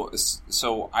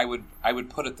 So I would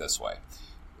put it this way: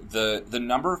 the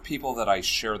number of people that I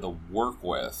share the work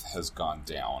with has gone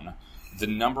down. The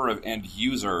number of end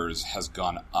users has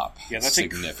gone up. Yeah, that's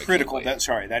significantly.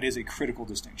 That is a critical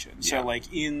distinction. Yeah. So, like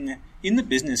in the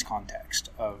business context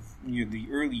of the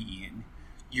early Ian,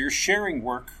 you're sharing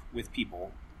work with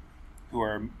people who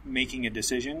are making a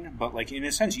decision, but like in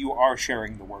a sense, you are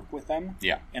sharing the work with them.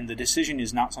 Yeah, and the decision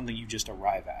is not something you just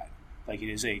arrive at. Like it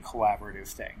is a collaborative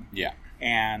thing. Yeah,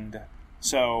 and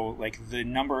so like the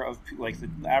number of like the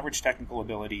average technical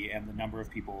ability and the number of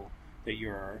people that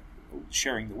you're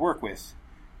sharing the work with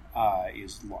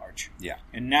is large. Yeah.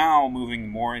 And now moving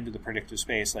more into the predictive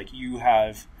space, like you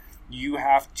have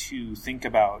to think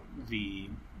about the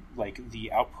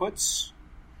outputs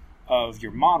of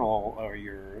your model or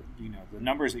your, the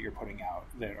numbers that you're putting out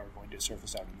that are going to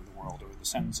surface out into the world, or the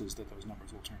sentences that those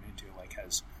numbers will turn into, like,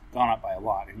 has gone up by a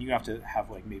lot. And you have to have,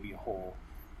 like, maybe a whole,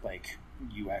 like,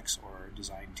 UX or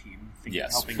design team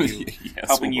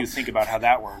helping you think about how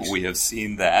that works. We have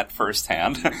seen that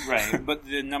firsthand. Right. But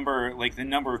the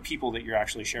number of people that you're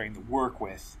actually sharing the work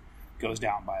with goes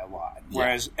down by a lot.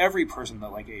 Whereas every person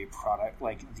that, like, the product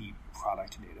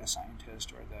data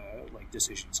scientist or the, like,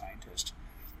 decision scientist,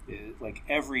 like,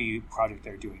 every project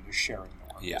they're doing is sharing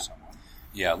the work with someone.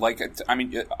 Yeah, like, I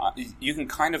mean, you can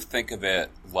kind of think of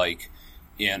it like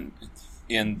in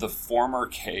the former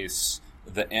case,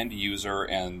 the end user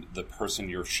and the person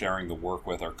you're sharing the work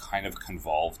with are kind of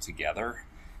convolved together,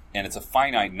 and it's a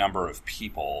finite number of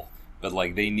people, but,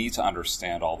 like, they need to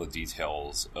understand all the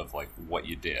details of, like, what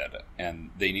you did, and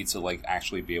they need to, like,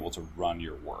 actually be able to run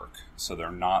your work, so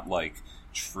they're not, like,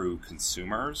 true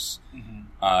consumers.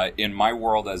 Mm-hmm. In my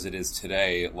world as it is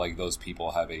today, like, those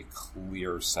people have a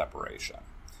clear separation.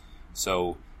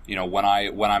 So, when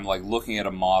I'm, like, looking at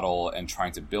a model and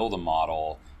trying to build a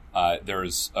model,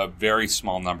 there's a very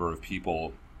small number of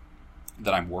people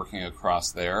that I'm working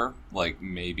across there, like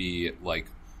maybe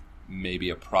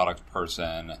a product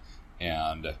person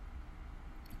and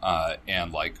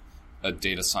like a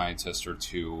data scientist or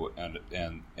two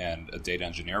and a data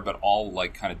engineer, but all,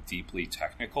 like, kind of deeply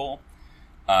technical.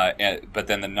 But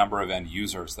then the number of end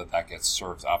users that gets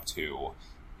served up to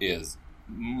is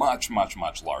much, much,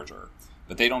 much larger.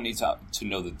 But they don't need to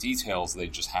know the details. They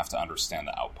just have to understand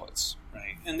the outputs.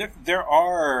 Right. And there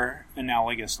are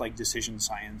analogous, like, decision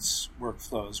science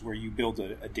workflows where you build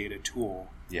a data tool.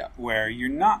 Yeah. Where you're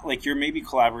not, like, you're maybe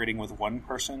collaborating with one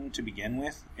person to begin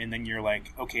with, and then you're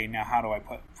like, okay, now how do I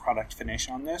put product finish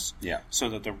on this? Yeah. So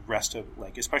that the rest of,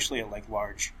 like, especially at, like,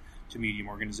 large to medium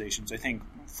organizations, I think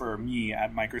for me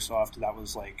at Microsoft, that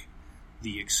was, like,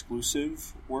 the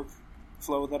exclusive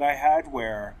workflow that I had,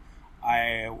 where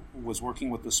I was working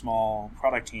with the small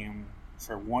product team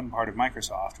for one part of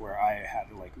Microsoft, where I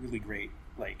had, like, really great,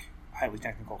 like, highly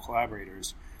technical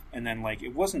collaborators, and then, like,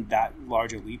 it wasn't that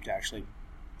large a leap to actually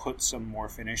put some more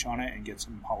finish on it and get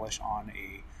some polish on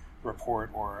a report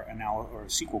or a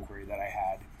SQL query that I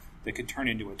had that could turn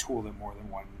into a tool that more than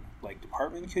one, like,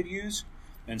 department could use.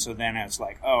 And so then it's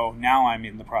like, oh, now I'm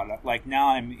in the product, like, now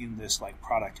I'm in this, like,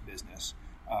 product business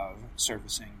of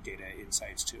servicing data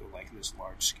insights to, like, this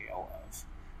large scale of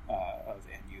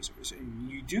end users.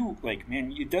 And you do, like,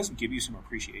 man, it does give you some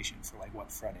appreciation for, like, what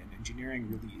front-end engineering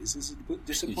really is as a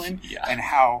discipline. Yeah. And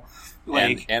how,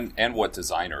 like... And what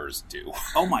designers do.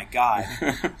 Oh, my God.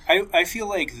 I feel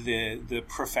like the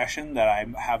profession that I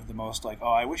have the most, like,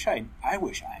 oh, I wish I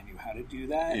knew how to do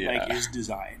that, like, is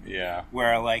design. Yeah.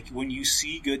 Where, like, when you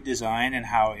see good design and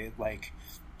how it, like,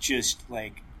 just,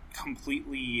 like,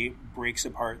 completely breaks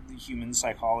apart the human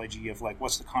psychology of, like,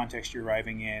 what's the context you're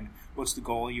arriving in, what's the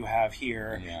goal you have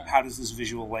here, how does this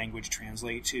visual language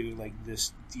translate to, like,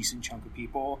 this decent chunk of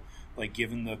people, like,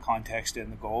 given the context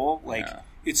and the goal, like,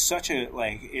 it's such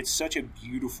a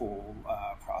beautiful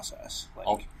process.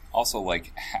 Like, also,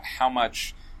 like, how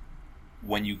much,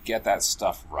 when you get that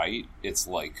stuff right, it's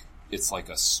like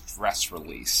a stress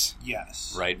release.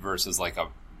 Yes. Right? Versus, like, a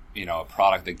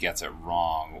product that gets it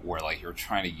wrong, where, like, you're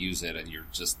trying to use it and you're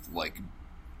just, like,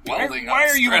 building why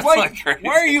are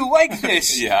you like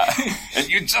this? Yeah. And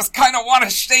you just kind of want to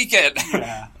shake it.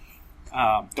 Yeah.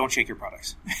 Don't shake your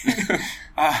products.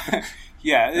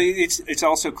 It's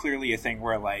also clearly a thing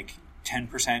where, like,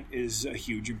 10% is a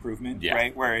huge improvement,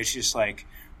 right? Where it's just like,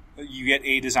 you get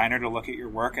a designer to look at your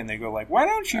work and they go, like, why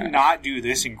don't you not do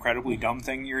this incredibly dumb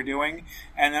thing you're doing?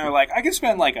 And they're like, I could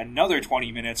spend, like, another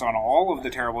 20 minutes on all of the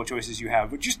terrible choices you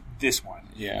have, but just this one.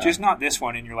 Yeah. Just not this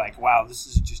one. And you're like, wow, this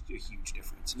is just a huge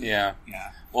difference. Yeah.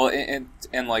 Yeah. Well,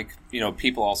 and like,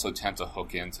 people also tend to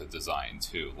hook into design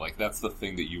too. Like, that's the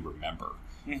thing that you remember,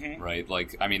 right?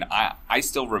 Like, I mean, I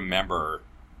still remember,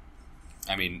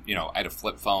 I had a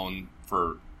flip phone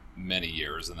for many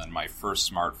years, and then my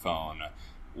first smartphone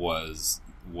was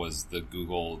the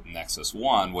Google Nexus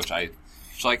 1, which I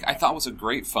thought was a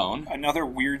great phone. Another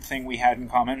weird thing we had in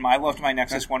common. I loved my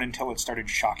Nexus 1 until it started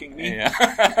shocking me.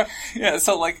 Yeah. Yeah,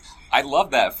 so, like, I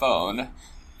love that phone,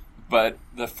 but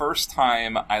the first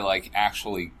time I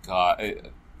actually got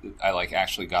an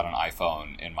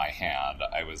iPhone in my hand,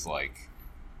 I was like,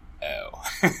 oh.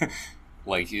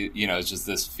 Like, it's just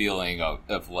this feeling of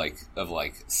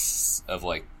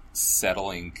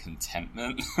settling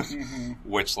contentment,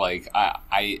 which, like,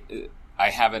 I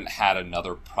haven't had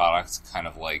another product kind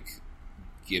of, like,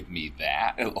 give me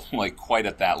that, like, quite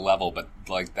at that level, but,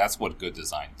 like, that's what good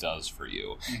design does for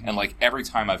you. And, like, every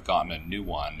time I've gotten a new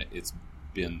one, it's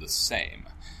been the same.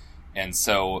 And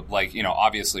so, like,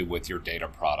 obviously with your data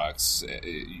products,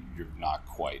 you're not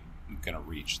quite going to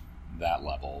reach that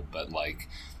level, but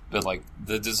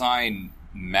the design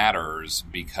matters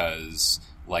because,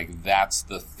 like, that's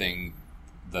the thing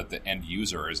that the end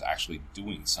user is actually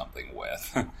doing something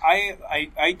with.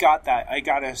 I got that. I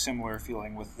got a similar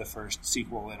feeling with the first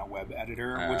sequel in a web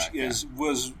editor, which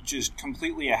was just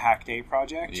completely a hack day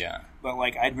project. Yeah. But,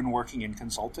 like, I'd been working in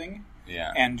consulting.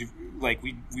 Yeah. And, like,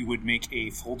 we would make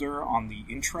a folder on the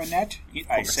intranet.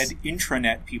 I said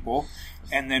intranet, people.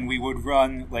 And then we would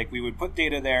run, like, we would put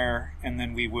data there, and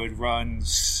then we would run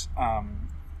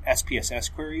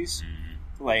SPSS queries. Mm-hmm.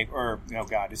 Like, or, oh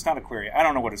God, it's not a query. I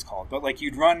don't know what it's called. But, like,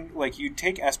 you'd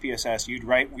take SPSS, you'd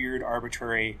write weird,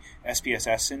 arbitrary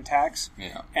SPSS syntax.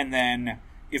 Yeah. And then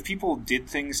if people did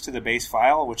things to the base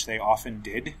file, which they often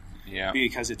did,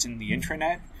 because it's in the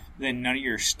intranet, then none of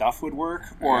your stuff would work,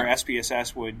 or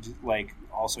SPSS would, like,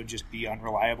 also just be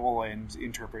unreliable and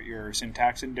interpret your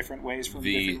syntax in different ways from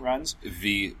different runs.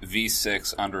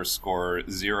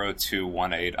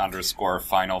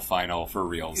 V6_0218_ final for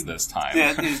reals this time.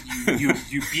 You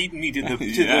beat me to the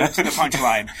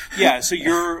punchline. Yeah, so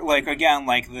you're, like, again,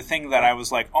 like, the thing that I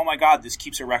was like, oh my God, this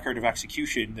keeps a record of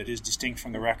execution that is distinct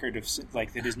from the record of,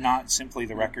 like, that is not simply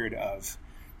the record of,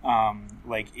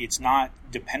 like, it's not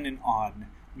dependent on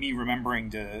me remembering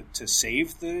to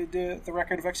save the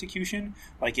record of execution.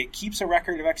 Like, it keeps a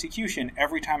record of execution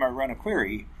every time I run a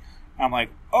query. I'm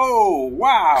like, oh,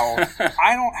 wow.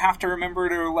 I don't have to remember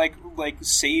to, like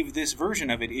save this version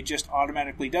of it. It just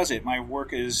automatically does it. My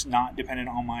work is not dependent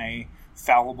on my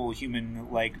fallible human,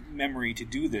 like, memory to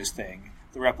do this thing.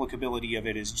 The replicability of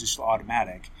it is just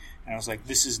automatic. And I was like,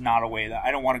 this is not a way that...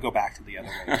 I don't want to go back to the other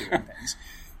way of doing things.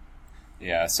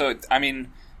 Yeah, so, I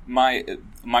mean... My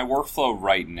workflow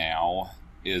right now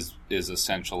is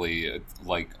essentially,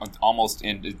 like, almost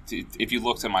if you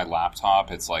looked at my laptop,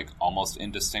 it's, like, almost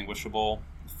indistinguishable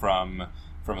from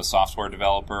a software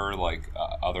developer, like,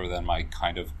 other than my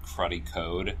kind of cruddy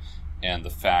code and the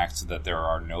fact that there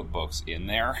are notebooks in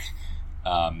there.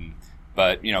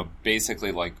 But,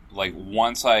 basically, like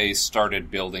once I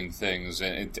started building things,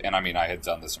 and I mean, I had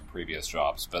done this in previous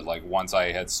jobs, but, like, once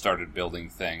I had started building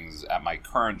things at my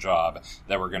current job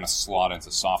that were going to slot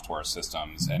into software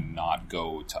systems and not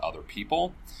go to other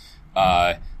people,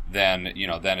 then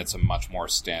it's a much more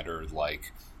standard,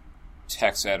 like,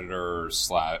 text editor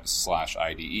 /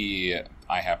 IDE.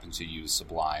 I happen to use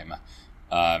Sublime.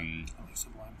 But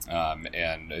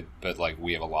like,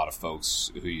 we have a lot of folks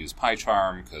who use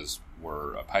PyCharm because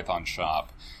we're a Python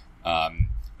shop.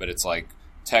 But it's like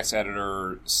text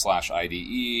editor /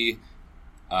 IDE,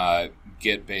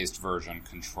 Git-based version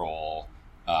control,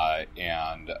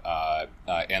 and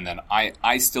then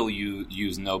I still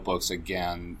use notebooks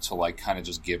again to, like, kind of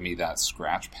just give me that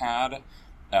scratch pad.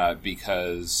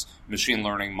 Because machine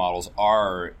learning models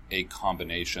are a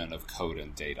combination of code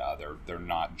and data. They're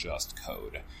not just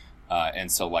code. And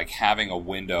so, like, having a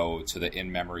window to the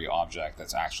in-memory object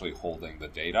that's actually holding the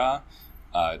data,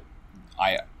 I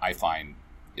find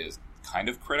is kind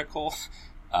of critical,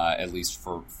 at least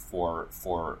for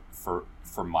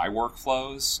my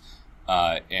workflows.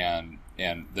 And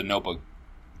the notebook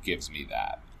gives me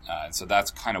that. And so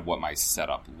that's kind of what my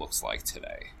setup looks like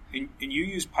today. And you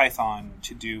use Python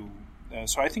to do...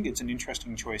 so I think it's an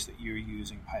interesting choice that you're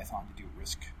using Python to do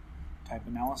risk-type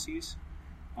analyses.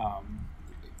 I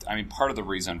mean, part of the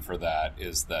reason for that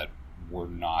is that we're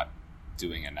not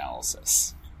doing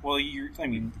analysis. Well, you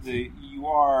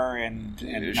are and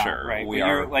sure, not, right? We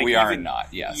are and not,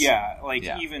 yes. Yeah,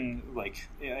 even, like,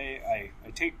 I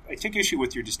take issue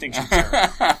with your distinction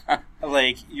there.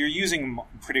 Like, you're using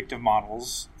predictive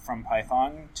models from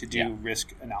Python to do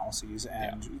risk analyses,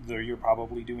 and you're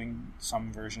probably doing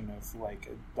some version of, like,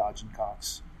 a Dodge and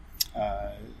Cox.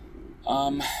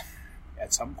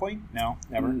 At some point? No,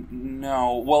 never.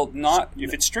 No, well, not.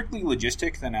 If it's strictly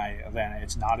logistic, then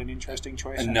it's not an interesting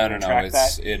choice. No.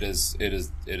 It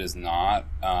is not.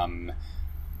 I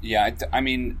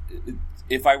mean,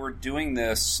 if I were doing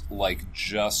this, like,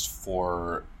 just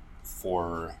for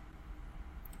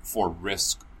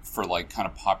risk, for, like, kind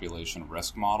of population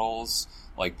risk models,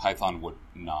 like, Python would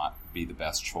not be the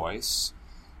best choice.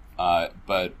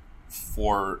 But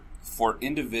for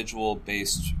individual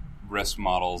based risk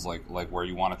models, like where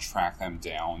you want to track them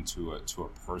down to a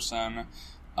person,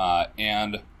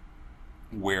 and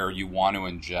where you want to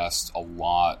ingest a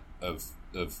lot of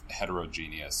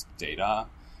heterogeneous data,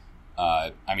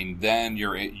 I mean, then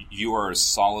you are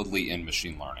solidly in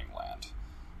machine learning land,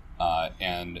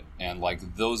 and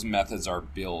like, those methods are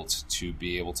built to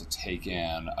be able to take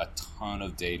in a ton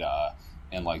of data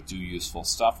and, like, do useful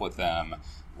stuff with them.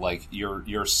 like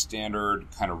your standard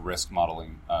kind of risk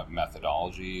modeling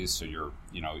methodologies, so your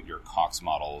Cox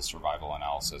models, survival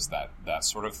analysis, that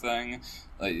sort of thing,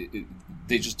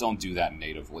 they just don't do that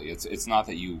natively. It's not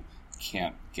that you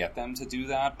can't get them to do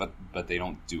that, but they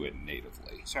don't do it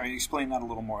natively. Sorry, explain that a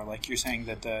little more. Like you're saying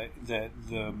that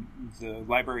the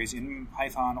libraries in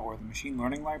Python or the machine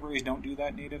learning libraries don't do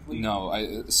that natively?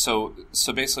 No, so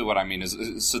basically what I mean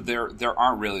is so there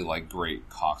aren't really like great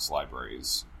Cox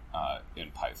libraries in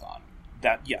Python.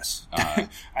 That yes, I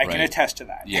right? can attest to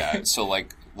that. Yeah, so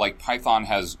like Python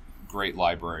has great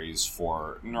libraries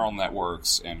for neural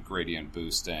networks and gradient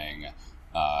boosting,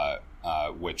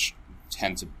 which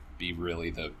tend to be really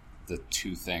the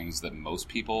two things that most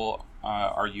people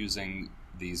are using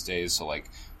these days. So like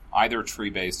either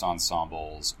tree-based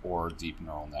ensembles or deep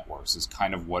neural networks is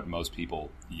kind of what most people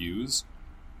use.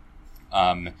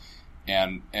 And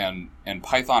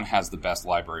Python has the best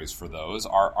libraries for those.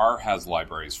 R has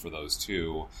libraries for those too.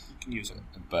 You can use it,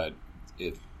 but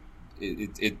it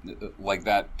like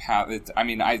that path. I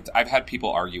mean, I've had people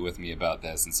argue with me about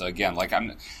this, and so again, like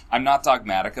I'm not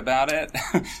dogmatic about it.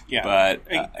 Yeah, but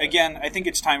again, I think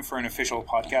it's time for an official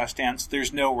podcast dance.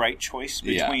 There's no right choice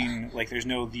between there's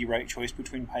no the right choice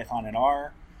between Python and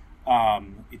R.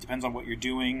 It depends on what you're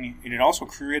doing, and it also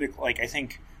I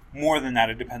think more than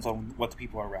that, it depends on what the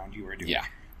people around you are doing. Yeah.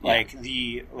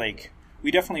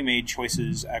 We definitely made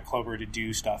choices at Clover to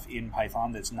do stuff in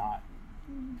Python that's not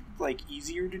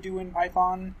easier to do in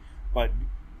Python, but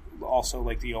also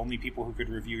the only people who could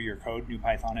review your code knew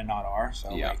Python and not R. So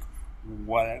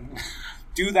what?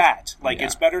 Do that.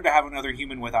 It's better to have another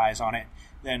human with eyes on it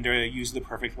than to use the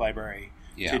perfect library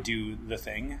to do the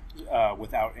thing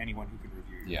without anyone who can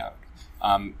review your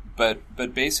code.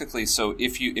 But basically, so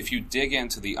if you dig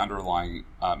into the underlying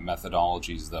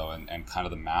methodologies though, and kind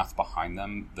of the math behind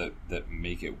them that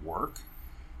make it work,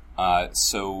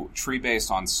 so tree-based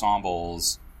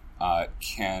ensembles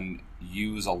can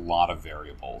use a lot of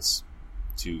variables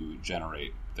to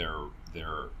generate their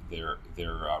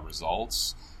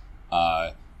results.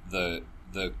 The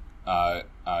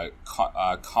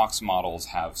Cox models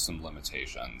have some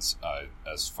limitations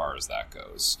as far as that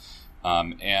goes.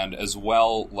 And as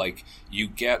well, you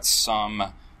get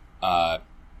some kind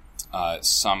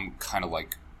of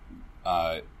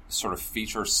sort of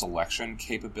feature selection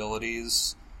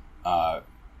capabilities,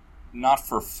 not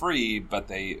for free, but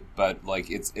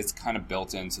it's kind of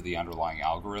built into the underlying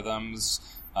algorithms.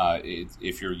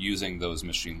 If you're using those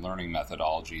machine learning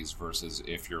methodologies versus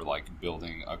if you're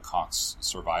building a Cox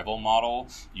survival model,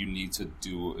 you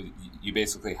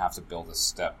basically have to build a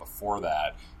step before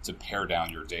that to pare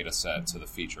down your data set to the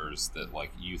features that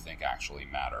you think actually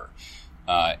matter.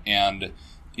 And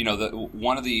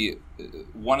one of the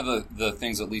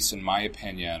things, at least in my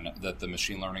opinion, that the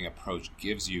machine learning approach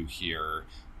gives you here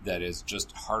that is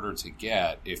just harder to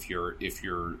get if you're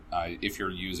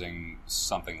using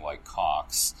something like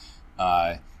Cox,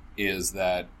 is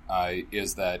that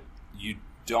you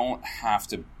don't have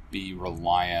to be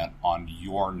reliant on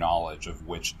your knowledge of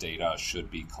which data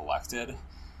should be collected,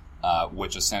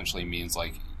 which essentially means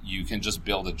you can just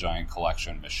build a giant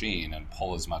collection machine and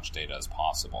pull as much data as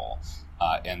possible,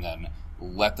 and then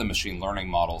let the machine learning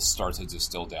models start to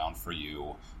distill down for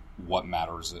you what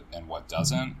matters and what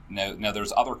doesn't. Now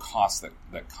there's other costs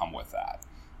that come with that,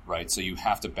 right? So you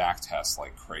have to backtest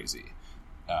like crazy.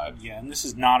 And this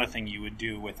is not a thing you would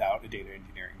do without a data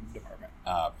engineering department.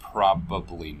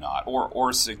 Probably not,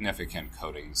 or significant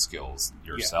coding skills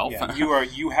yourself. Yeah.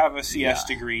 You have a CS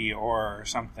degree or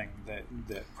something that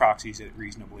proxies it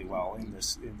reasonably well in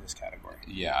this category.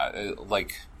 Yeah,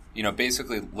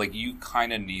 basically, you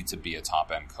kind of need to be a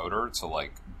top-end coder to,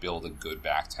 build a good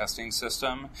backtesting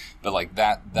system. But,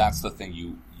 that's the thing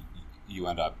you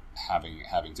end up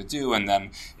having to do. And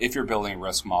then if you're building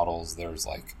risk models, there's,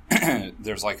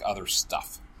 there's, other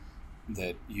stuff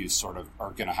that you sort of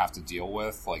are going to have to deal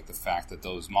with, the fact that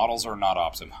those models are not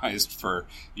optimized for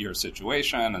your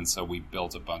situation. And so we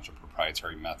built a bunch of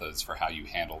proprietary methods for how you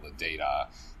handle the data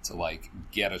to,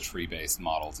 get a tree-based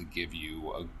model to give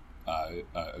you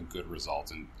a good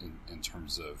result in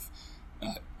terms of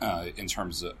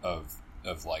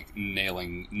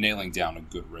nailing down a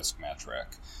good risk metric,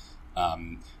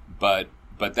 but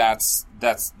that's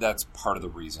part of the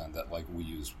reason that we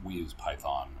use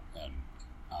Python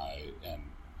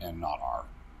and not R.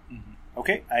 Mm-hmm.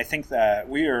 Okay, I think that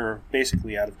we are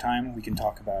basically out of time. We can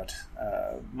talk about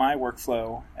my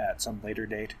workflow at some later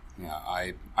date. Yeah,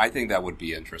 I think that would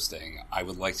be interesting. I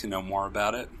would like to know more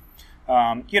about it.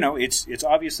 It's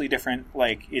obviously different.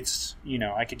 Like, it's,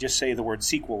 I could just say the word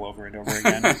SQL over and over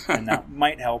again, and that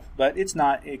might help, but it's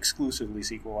not exclusively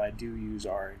SQL. I do use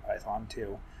R and Python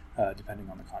too, depending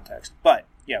on the context. But,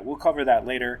 yeah, we'll cover that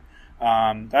later.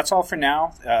 That's all for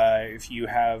now. If you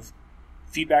have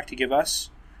feedback to give us,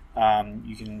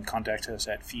 you can contact us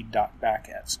at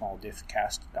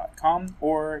feed.back@smalldiffcast.com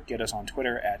or get us on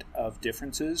Twitter at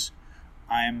 @ofdifferences.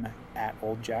 I'm at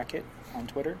Old Jacket on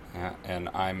Twitter. Yeah, and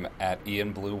I'm at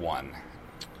IanBlue1.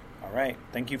 All right.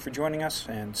 Thank you for joining us,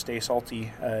 and stay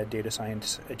salty, data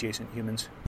science adjacent humans.